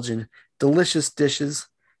indulge in delicious dishes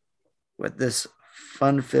with this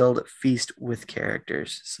fun-filled feast with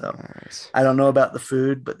characters. So nice. I don't know about the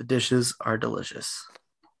food, but the dishes are delicious.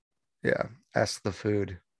 Yeah, ask the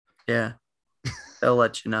food. Yeah, they'll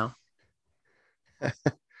let you know.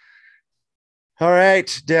 All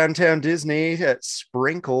right, Downtown Disney at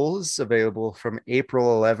Sprinkles, available from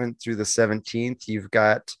April 11th through the 17th. You've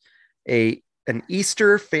got an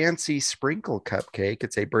Easter fancy sprinkle cupcake.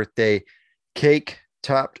 It's a birthday cake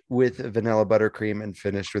topped with vanilla buttercream and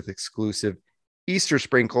finished with exclusive Easter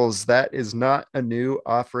sprinkles. That is not a new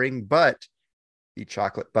offering, but the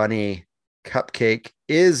chocolate bunny cupcake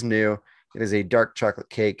is new. It is a dark chocolate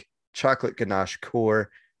cake, chocolate ganache core,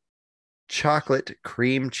 chocolate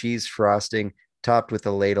cream cheese frosting, topped with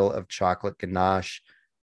a ladle of chocolate ganache.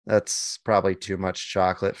 That's probably too much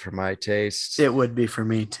chocolate for my taste. It would be for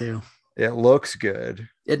me too. It looks good.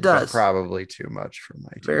 It does. Probably too much for my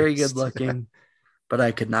taste. Very good looking, but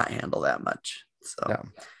I could not handle that much. So,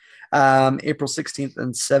 no. April 16th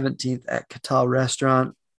and 17th at Catal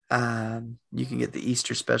Restaurant. You can get the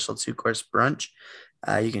Easter special 2-course brunch.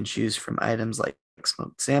 You can choose from items like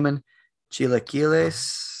smoked salmon,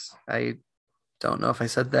 chilaquiles. I don't know if I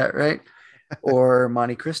said that right. Or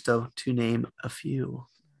Monte Cristo, to name a few.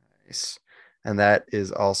 Nice. And that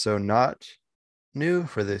is also not new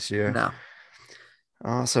for this year. No.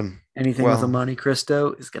 Awesome. Anything with a Monte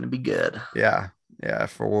Cristo is going to be good. Yeah,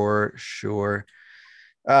 for sure.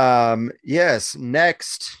 Yes,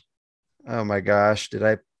 next. Oh my gosh, did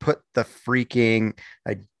I put I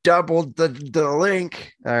doubled the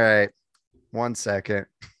link. All right. 1 second.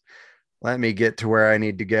 Let me get to where I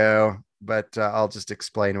need to go. But I'll just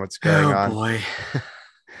explain what's going on. Oh, boy.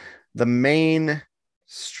 The Main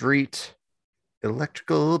Street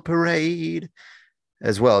Electrical Parade,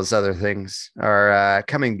 as well as other things, are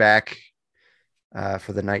coming back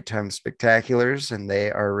for the nighttime spectaculars, and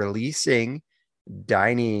they are releasing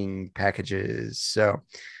dining packages. So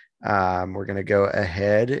we're going to go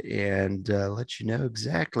ahead and let you know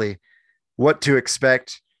exactly what to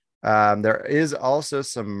expect. There is also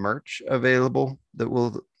some merch available that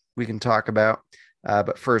we can talk about.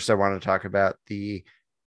 But first, I want to talk about the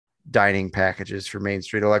dining packages for Main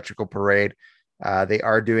Street Electrical Parade. They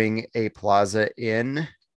are doing a Plaza Inn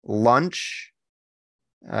lunch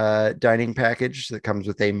dining package that comes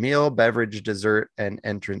with a meal, beverage, dessert, and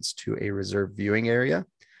entrance to a reserved viewing area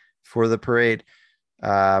for the parade,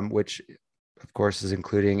 which, of course, is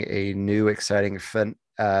including a new exciting finale.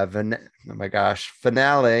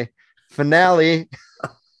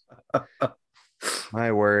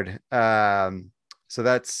 My word. So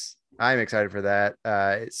I'm excited for that.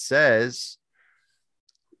 It says,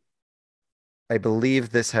 I believe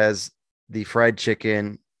this has the fried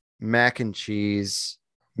chicken, mac and cheese,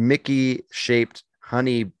 Mickey shaped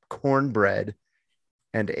honey cornbread,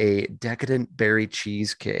 and a decadent berry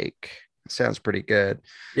cheesecake. Sounds pretty good.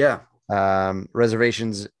 Yeah.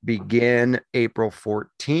 Reservations begin April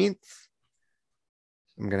 14th.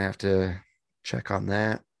 I'm going to have to check on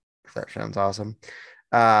that. That sounds awesome.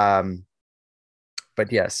 But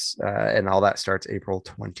yes, and all that starts April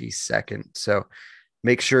 22nd. So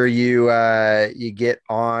make sure you get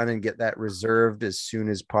on and get that reserved as soon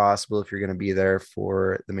as possible if you're going to be there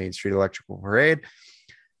for the Main Street Electrical Parade.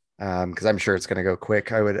 Because I'm sure it's going to go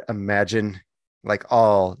quick. I would imagine, like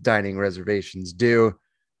all dining reservations do.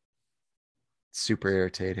 Super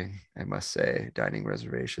irritating, I must say, dining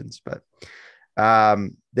reservations. But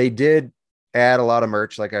they did add a lot of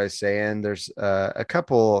merch, like I was saying. There's a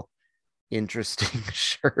couple interesting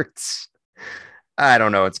shirts. I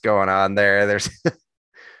don't know what's going on there.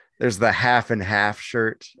 There's the half and half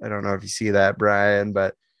shirt. I don't know if you see that, Brian,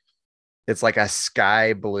 but it's like a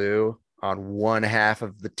sky blue on one half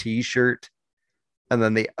of the t-shirt, and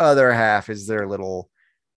then the other half is their little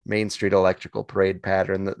Main Street Electrical Parade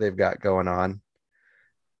pattern that they've got going on.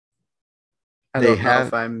 I don't know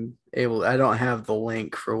if I'm able. I don't have the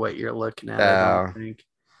link for what you're looking at. I don't think.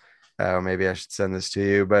 Oh, maybe I should send this to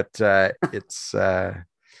you, but it's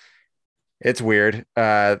weird.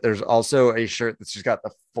 There's also a shirt that's just got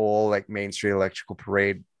the full like Main Street Electrical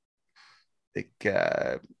Parade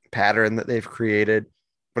pattern that they've created,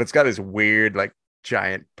 but it's got this weird like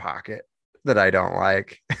giant pocket that I don't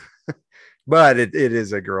like. But it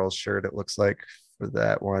is a girl's shirt, it looks like, for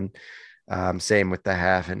that one. Same with the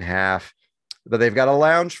half and half. But they've got a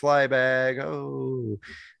lounge fly bag.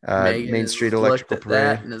 Main Street Electrical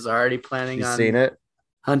Parade, and is already planning on seen it,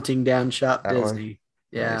 hunting down Shop Disney. One?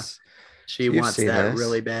 Yeah, nice. She wants that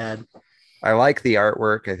really bad. I like the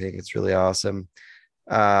artwork. I think it's really awesome.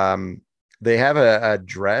 They have a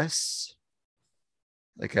dress,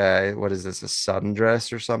 like what is this? A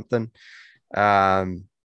sundress or something,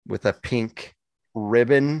 with a pink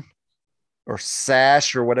ribbon or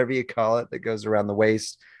sash or whatever you call it that goes around the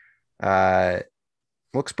waist.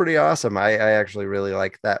 Looks pretty awesome. I actually really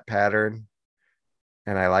like that pattern,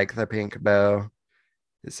 and I like the pink bow.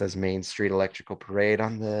 It says Main Street Electrical Parade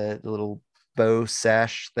on the little bow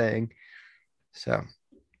sash thing. So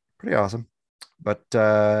pretty awesome. But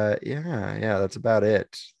yeah, that's about it.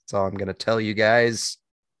 That's all I'm gonna tell you guys.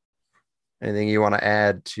 Anything you want to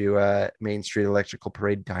add to Main Street Electrical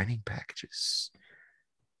Parade dining packages?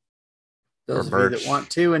 Those of you that want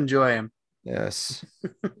to enjoy them. Yes,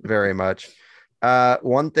 very much.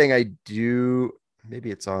 One thing I do, maybe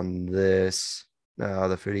it's on this,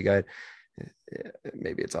 the foodie guide.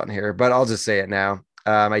 Maybe it's on here, but I'll just say it now.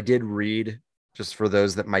 I did read, just for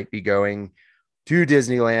those that might be going to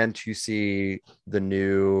Disneyland to see the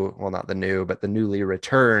newly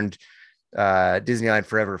returned Disneyland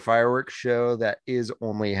Forever fireworks show that is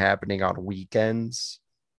only happening on weekends.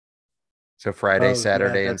 So Friday,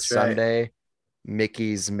 Saturday, and Sunday. Right.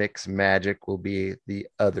 Mickey's Mix Magic will be the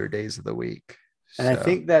other days of the week. And I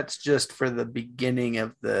think that's just for the beginning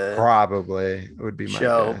of the probably would be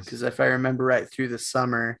show, because if I remember right, through the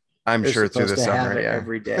summer, I'm sure through the summer,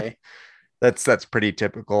 every day. That's pretty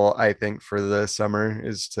typical, I think, for the summer,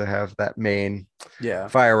 is to have that main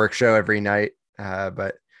fireworks show every night.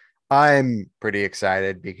 But I'm pretty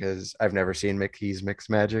excited because I've never seen Mickey's Mix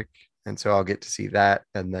Magic, and so I'll get to see that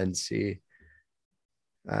and then see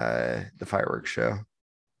the fireworks show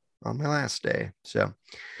on my last day. So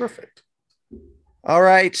perfect. All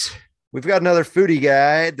right, we've got another foodie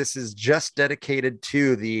guide. This is just dedicated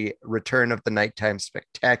to the return of the nighttime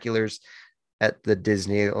spectaculars at the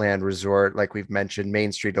Disneyland Resort. Like we've mentioned,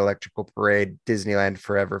 Main Street Electrical Parade, Disneyland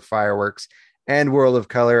Forever fireworks, and World of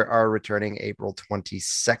Color are returning April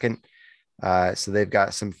 22nd. So they've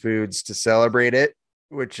got some foods to celebrate it,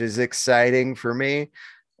 which is exciting for me.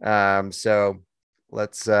 So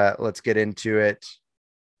let's get into it.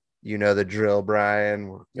 You know the drill,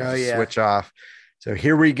 Brian. We'll switch off. So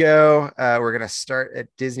here we go. We're going to start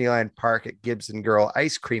at Disneyland Park at Gibbs and Girl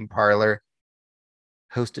Ice Cream Parlor,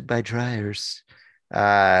 hosted by Dryers.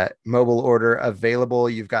 Mobile order available.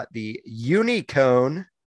 You've got the Unicone.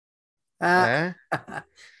 Good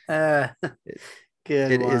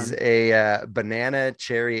it is a banana,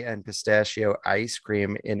 cherry, and pistachio ice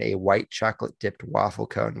cream in a white chocolate dipped waffle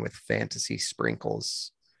cone with fantasy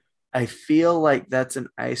sprinkles. I feel like that's an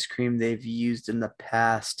ice cream they've used in the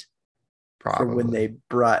past. Probably. For when they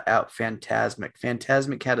brought out Fantasmic.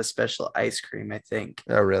 Fantasmic had a special ice cream, I think.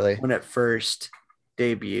 Oh, really? When it first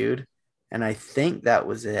debuted. And I think that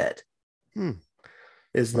was it.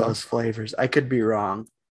 Those flavors. I could be wrong.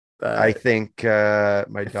 But I think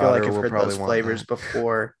my daughter will probably those flavors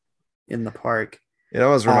before in the park. It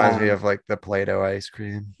almost reminds me of like the Play-Doh ice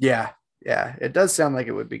cream. Yeah. It does sound like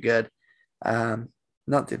it would be good.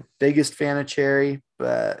 Not the biggest fan of cherry,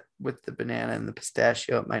 but with the banana and the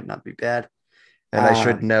pistachio, it might not be bad. And I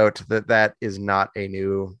should note that is not a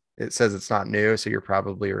new. It says it's not new, so you're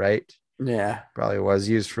probably right. Yeah, probably was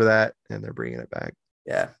used for that, and they're bringing it back.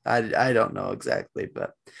 Yeah, I don't know exactly,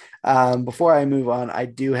 but before I move on, I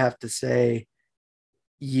do have to say,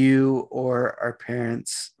 you or our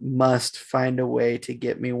parents must find a way to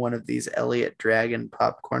get me one of these Elliott Dragon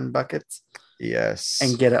popcorn buckets. Yes,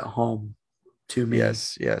 and get it home to me.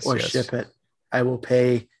 Yes, or ship it. I will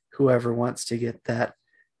pay whoever wants to get that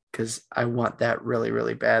because I want that really,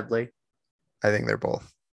 really badly. I think they're both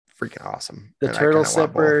freaking awesome. The turtle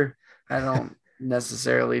sipper, I don't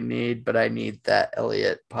necessarily need, but I need that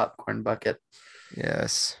Elliott popcorn bucket.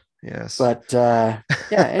 Yes. But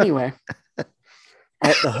anyway,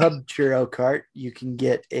 at the Hub Churro Cart, you can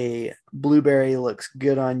get a blueberry looks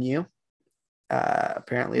good on you.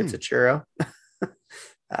 Apparently it's a churro.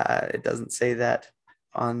 It doesn't say that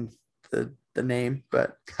on the name,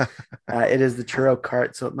 but it is the Churro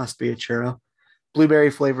Cart, so it must be a churro.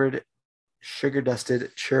 Blueberry flavored sugar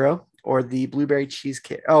dusted churro, or the blueberry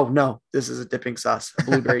cheesecake. Oh no, this is a dipping sauce. A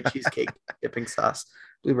blueberry cheesecake dipping sauce.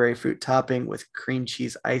 Blueberry fruit topping with cream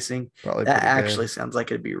cheese icing. Probably that actually sounds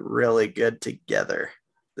like it'd be really good together.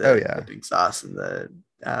 The dipping sauce and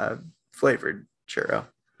the flavored churro.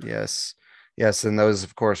 Yes, and those,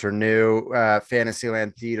 of course, are new.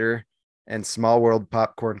 Fantasyland Theater and Small World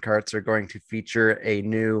popcorn carts are going to feature a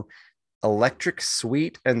new electric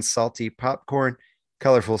sweet and salty popcorn,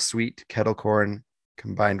 colorful sweet kettle corn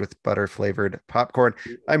combined with butter flavored popcorn.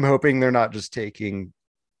 I'm hoping they're not just taking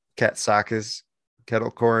Kat Saka's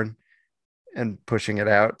kettle corn and pushing it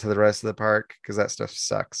out to the rest of the park, because that stuff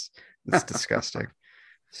sucks. It's disgusting.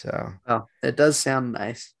 So, it does sound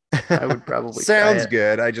nice. I would probably sounds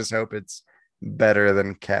good. I just hope it's better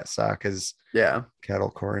than Kat Saka's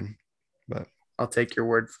kettle corn, but I'll take your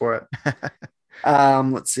word for it.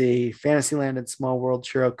 Let's see. Fantasyland and Small World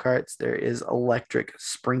churro carts. There is electric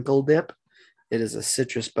sprinkle dip. It is a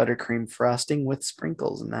citrus buttercream frosting with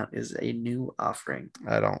sprinkles, and that is a new offering.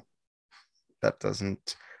 That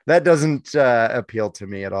doesn't That doesn't appeal to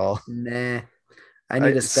me at all. Nah. I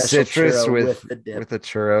need a special citrus churro with the dip. with a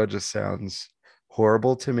churro just sounds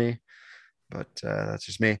horrible to me. But that's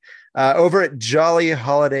just me. Over at Jolly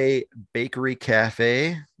Holiday Bakery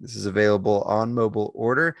Cafe, this is available on mobile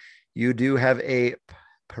order. You do have a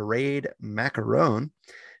parade macaron.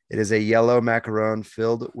 It is a yellow macaron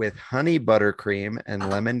filled with honey buttercream and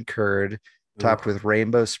lemon curd, topped with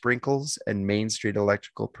rainbow sprinkles and Main Street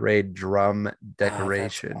Electrical Parade drum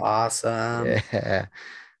decoration. Oh, awesome. Yeah.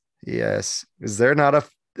 Yes. Is there not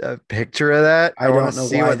a picture of that? I don't know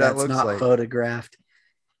why that looks not photographed.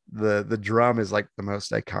 The drum is like the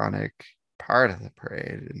most iconic part of the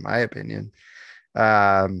parade, in my opinion.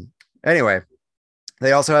 Anyway,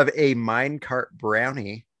 they also have a minecart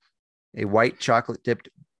brownie, a white chocolate dipped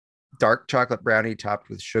dark chocolate brownie topped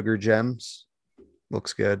with sugar gems.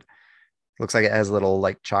 Looks good. Looks like it has little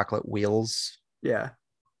like chocolate wheels. Yeah.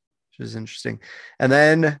 Which is interesting. And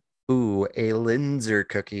then, a Linzer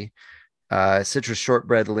cookie. Citrus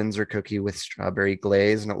shortbread Linzer cookie with strawberry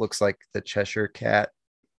glaze. And it looks like the Cheshire Cat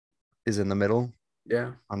is in the middle.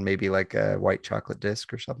 Yeah. On maybe like a white chocolate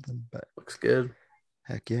disc or something. But looks good.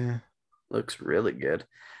 Heck yeah. Looks really good.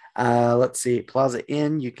 Let's see. Plaza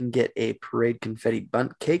Inn, you can get a parade confetti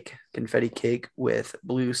bundt cake, confetti cake with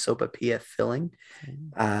blue sopapilla filling,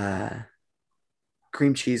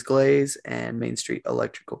 cream cheese glaze, and Main Street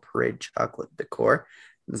Electrical Parade chocolate decor.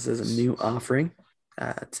 This is a new offering.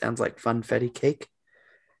 It sounds like funfetti cake,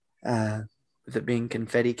 with it being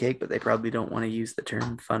confetti cake, but they probably don't want to use the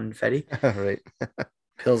term funfetti. Right.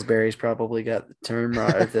 Pillsbury's probably got the term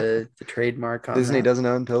or the trademark on Disney that. Doesn't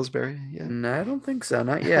own Pillsbury yet? No, I don't think so.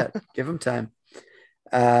 Not yet. Give them time.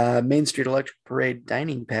 Main Street Electric Parade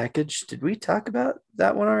dining package. Did we talk about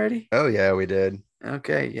that one already? Oh, yeah, we did.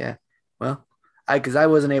 Okay, yeah. Well, because I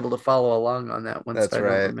wasn't able to follow along on that one. That's so I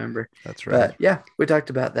right. don't remember. That's right. But yeah, we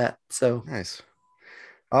talked about that. So nice.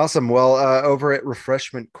 Awesome. Well, over at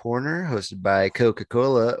Refreshment Corner, hosted by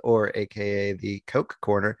Coca-Cola, or AKA the Coke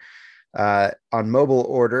Corner, on mobile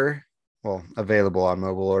order, available on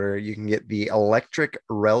mobile order, you can get the Electric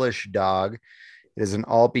Relish Dog. It is an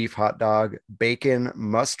all beef hot dog, bacon,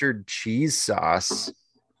 mustard cheese sauce.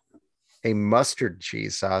 A mustard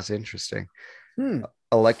cheese sauce. Interesting.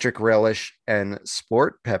 Electric relish and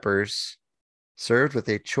sport peppers, served with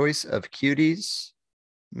a choice of cuties,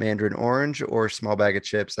 mandarin orange, or small bag of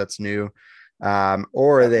chips. That's new.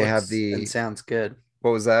 Or they have the. It sounds good.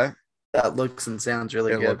 What was that? That looks and sounds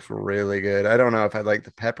really good. It looks really good. I don't know if I like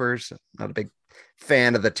the peppers. Not a big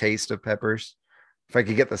fan of the taste of peppers. If I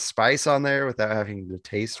could get the spice on there without having to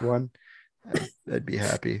taste one, I'd be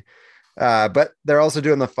happy. But they're also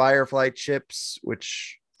doing the Firefly chips,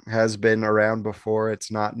 which has been around before.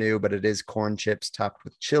 It's not new, but it is corn chips topped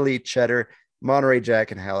with chili, cheddar, Monterey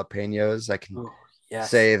Jack, and jalapenos. I can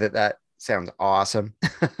say that sounds awesome.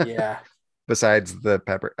 Yeah. Besides the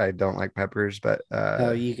pepper, I don't like peppers, but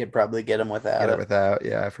you could probably get them without it. Without,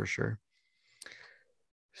 yeah, for sure.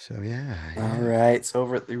 So yeah. All right. So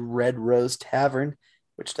over at the Red Rose Tavern,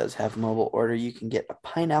 which does have mobile order, you can get a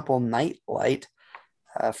pineapple night light,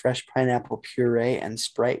 fresh pineapple puree, and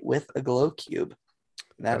Sprite with a glow cube.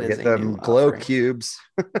 That is get them glow offering. Cubes.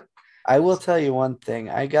 I will tell you one thing.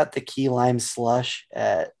 I got the key lime slush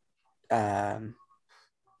at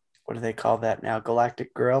what do they call that now?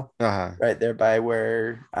 Galactic Grill, right there by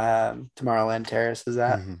where Tomorrowland Terrace is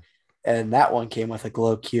at. Mm-hmm. And that one came with a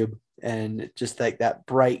glow cube and just like that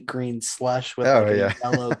bright green slush with a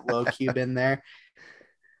yellow glow cube in there.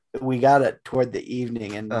 We got it toward the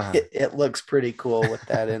evening and it looks pretty cool with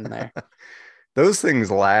that in there. Those things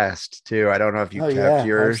last too. I don't know if you kept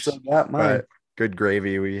yours. I've still got mine. But good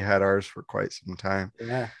gravy. We had ours for quite some time.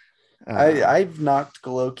 Yeah. I've knocked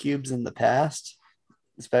glow cubes in the past,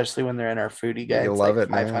 especially when they're in our foodie guides. You love like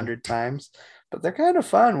it 500 times. But they're kind of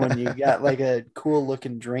fun when you got like a cool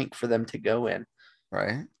looking drink for them to go in.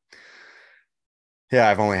 Right. Yeah,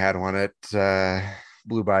 I've only had one at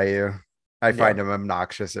Blue Bayou. I find them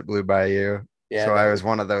obnoxious at Blue Bayou. Yeah, so I was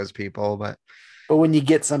one of those people, but when you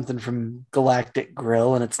get something from Galactic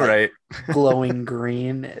Grill and it's like glowing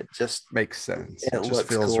green, it just makes sense. It just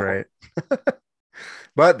feels cool. right.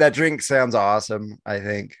 But that drink sounds awesome. I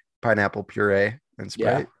think pineapple puree and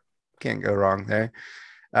Sprite. Can't go wrong there.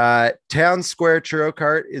 Town Square Churro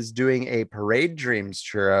Cart is doing a Parade Dreams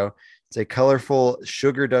churro. It's a colorful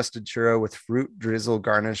sugar dusted churro with fruit drizzle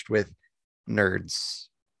garnished with nerds,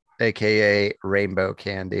 aka rainbow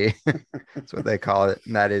candy. That's what they call it.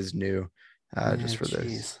 And that is new just for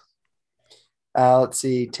this. Let's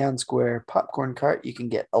see. Town Square Popcorn Cart. You can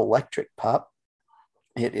get electric pop.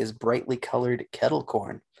 It is brightly colored kettle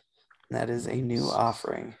corn. That is a new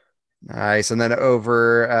offering. Nice. And then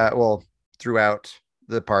over, throughout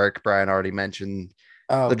the park, Brian already mentioned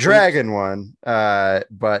the dragon one.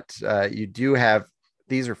 But you do have,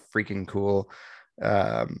 these are freaking cool.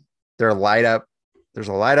 They're light up. There's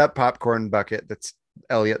a light up popcorn bucket that's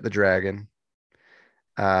Elliot the dragon.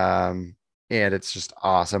 And it's just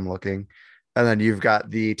awesome looking. And then you've got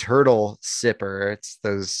the turtle sipper. It's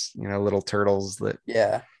those, little turtles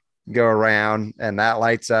that go around, and that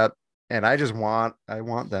lights up. And I want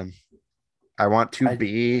them. I want to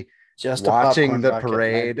be just watching the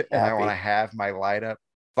parade, and I want to have my light up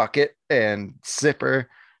bucket and sipper.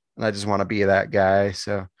 And I just want to be that guy.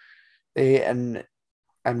 So, and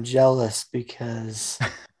I'm jealous because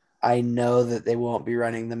I know that they won't be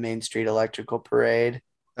running the Main Street Electrical Parade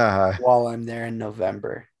while I'm there in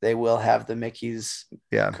November. They will have the Mickey's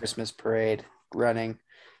Christmas Parade running,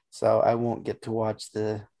 so I won't get to watch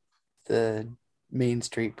the Main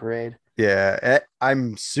Street Parade. Yeah,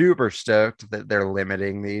 I'm super stoked that they're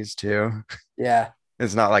limiting these too. Yeah,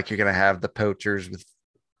 it's not like you're gonna have the poachers with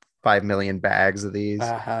 5 million bags of these.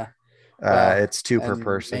 It's 2 per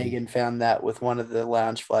person. Megan found that with one of the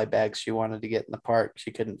Loungefly bags she wanted to get in the park.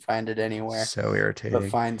 She couldn't find it anywhere. So irritating. But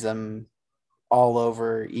finds them all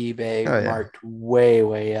over eBay, marked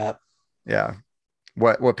way up. Yeah.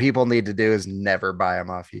 What people need to do is never buy them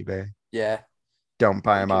off eBay. Yeah. Don't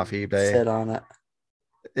buy them off eBay. Sit on it.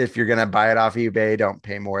 If you're gonna buy it off eBay, don't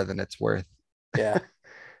pay more than it's worth. Yeah.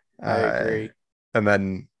 I agree. And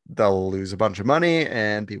then they'll lose a bunch of money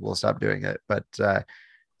and people will stop doing it. But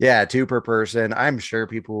 2 per person. I'm sure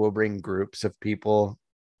people will bring groups of people,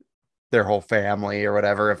 their whole family or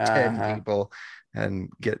whatever, of 10 people, and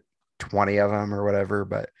get 20 of them or whatever.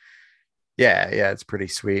 But yeah, it's pretty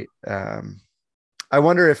sweet. I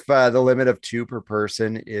wonder if the limit of 2 per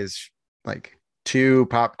person is like 2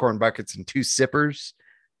 popcorn buckets and 2 sippers,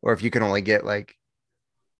 or if you can only get like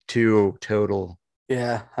 2 total.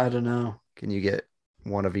 Yeah, I don't know. Can you get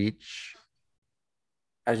 1 of each?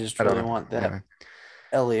 I just really want that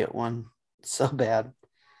Elliot one so bad.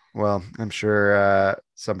 Well, I'm sure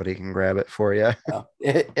somebody can grab it for you.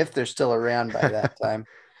 If they're still around by that time.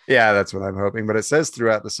 Yeah, that's what I'm hoping. But it says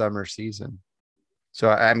throughout the summer season. So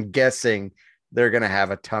I'm guessing they're going to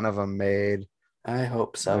have a ton of them made. I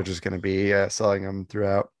hope so. They're just going to be selling them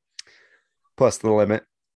throughout, plus the limit.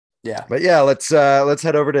 Yeah. But yeah, let's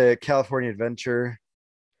head over to California Adventure.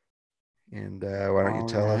 And why don't you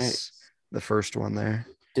tell us the first one there?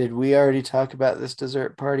 Did we already talk about this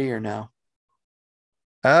dessert party or no?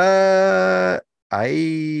 I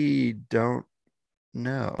don't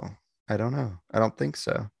know. I don't know. I don't think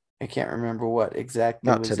so. I can't remember what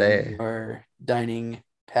exactly was today. In our dining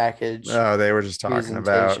package. Oh, they were just talking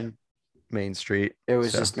about Main Street. It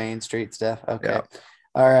was just Main Street stuff. Okay. Yeah.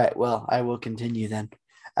 All right. Well, I will continue then.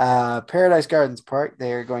 Paradise Gardens Park,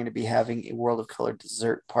 they are going to be having a World of Color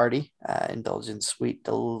dessert party. Indulge in sweet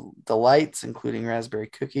delights, including raspberry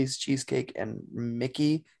cookies, cheesecake, and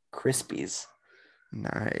Mickey Krispies.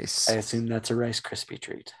 Nice. I assume that's a Rice Krispie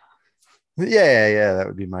treat. Yeah, that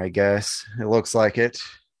would be my guess. It looks like it.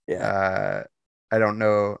 Yeah. I don't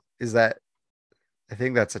know. I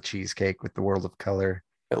think that's a cheesecake with the World of Color.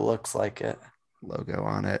 It looks like it. Logo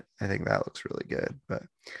on it. I think that looks really good. But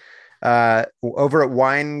over at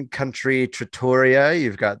Wine Country Trattoria,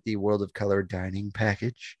 you've got the World of Color dining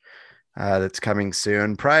package that's coming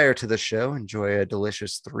soon. Prior to the show, enjoy a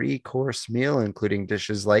delicious 3-course meal, including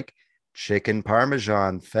dishes like chicken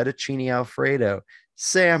parmesan, fettuccine alfredo,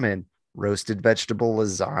 salmon, roasted vegetable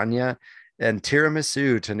lasagna, and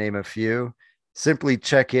tiramisu, to name a few. Simply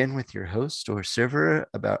check in with your host or server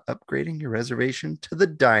about upgrading your reservation to the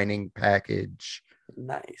dining package.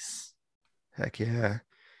 Nice. Heck yeah.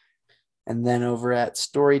 And then over at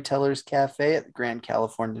Storytellers Cafe at the Grand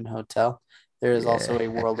Californian Hotel, there is also a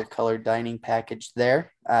World of Color dining package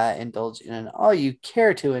there. Indulge in an all you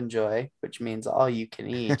care to enjoy, which means all you can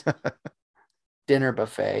eat, dinner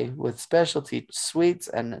buffet with specialty sweets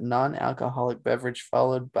and non-alcoholic beverage,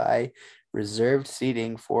 followed by reserved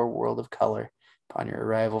seating for World of Color. Upon your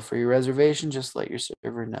arrival for your reservation, just let your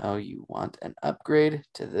server know you want an upgrade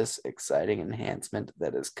to this exciting enhancement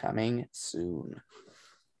that is coming soon.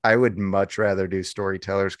 I would much rather do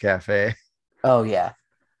Storytellers Cafe. Oh, yeah.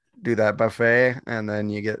 Do that buffet, and then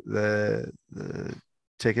you get the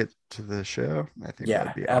ticket to the show. I think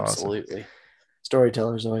that'd be absolutely. Awesome.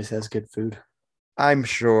 Storytellers always has good food. I'm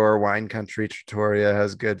sure Wine Country Trattoria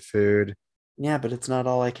has good food. Yeah, but it's not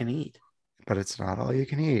all I can eat. But it's not all you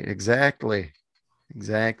can eat. Exactly.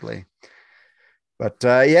 But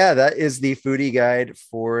that is the foodie guide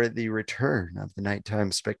for the return of the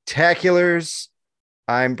Nighttime Spectaculars.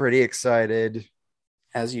 I'm pretty excited.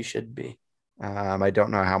 As you should be. I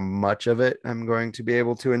don't know how much of it I'm going to be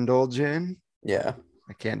able to indulge in. Yeah.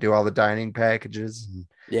 I can't do all the dining packages.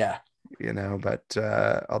 Yeah. But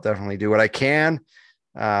I'll definitely do what I can.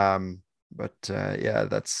 Yeah,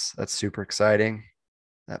 that's super exciting.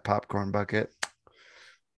 That popcorn bucket,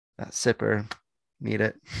 that sipper, need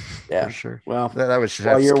it. Yeah, for sure. Well, that was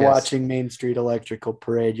while you're watching Main Street Electrical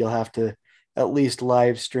Parade, you'll have to at least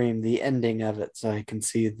live stream the ending of it so I can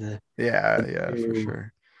see the for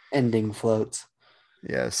sure ending floats.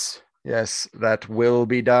 Yes, that will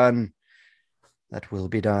be done.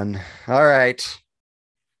 All right.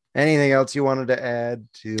 Anything else you wanted to add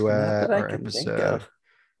to our episode?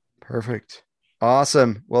 Perfect.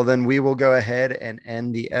 Awesome. Well, then we will go ahead and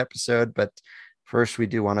end the episode. But first, we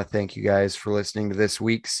do want to thank you guys for listening to this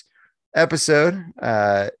week's episode.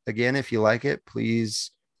 Again, if you like it,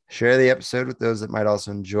 please share the episode with those that might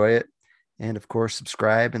also enjoy it. And of course,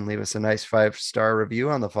 subscribe and leave us a nice 5-star review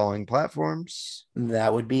on the following platforms.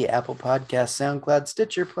 That would be Apple Podcasts, SoundCloud,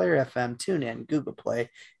 Stitcher, Player FM, TuneIn, Google Play,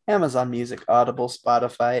 Amazon Music, Audible,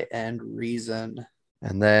 Spotify, and Reason.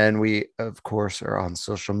 And then we, of course, are on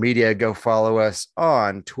social media. Go follow us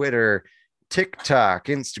on Twitter, TikTok,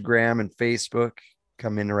 Instagram, and Facebook.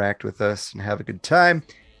 Come interact with us and have a good time.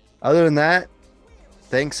 Other than that,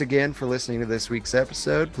 thanks again for listening to this week's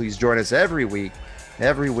episode. Please join us every week,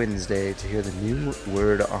 every Wednesday, to hear the new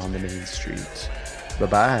word on the main street.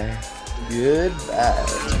 Bye-bye.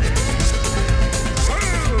 Goodbye.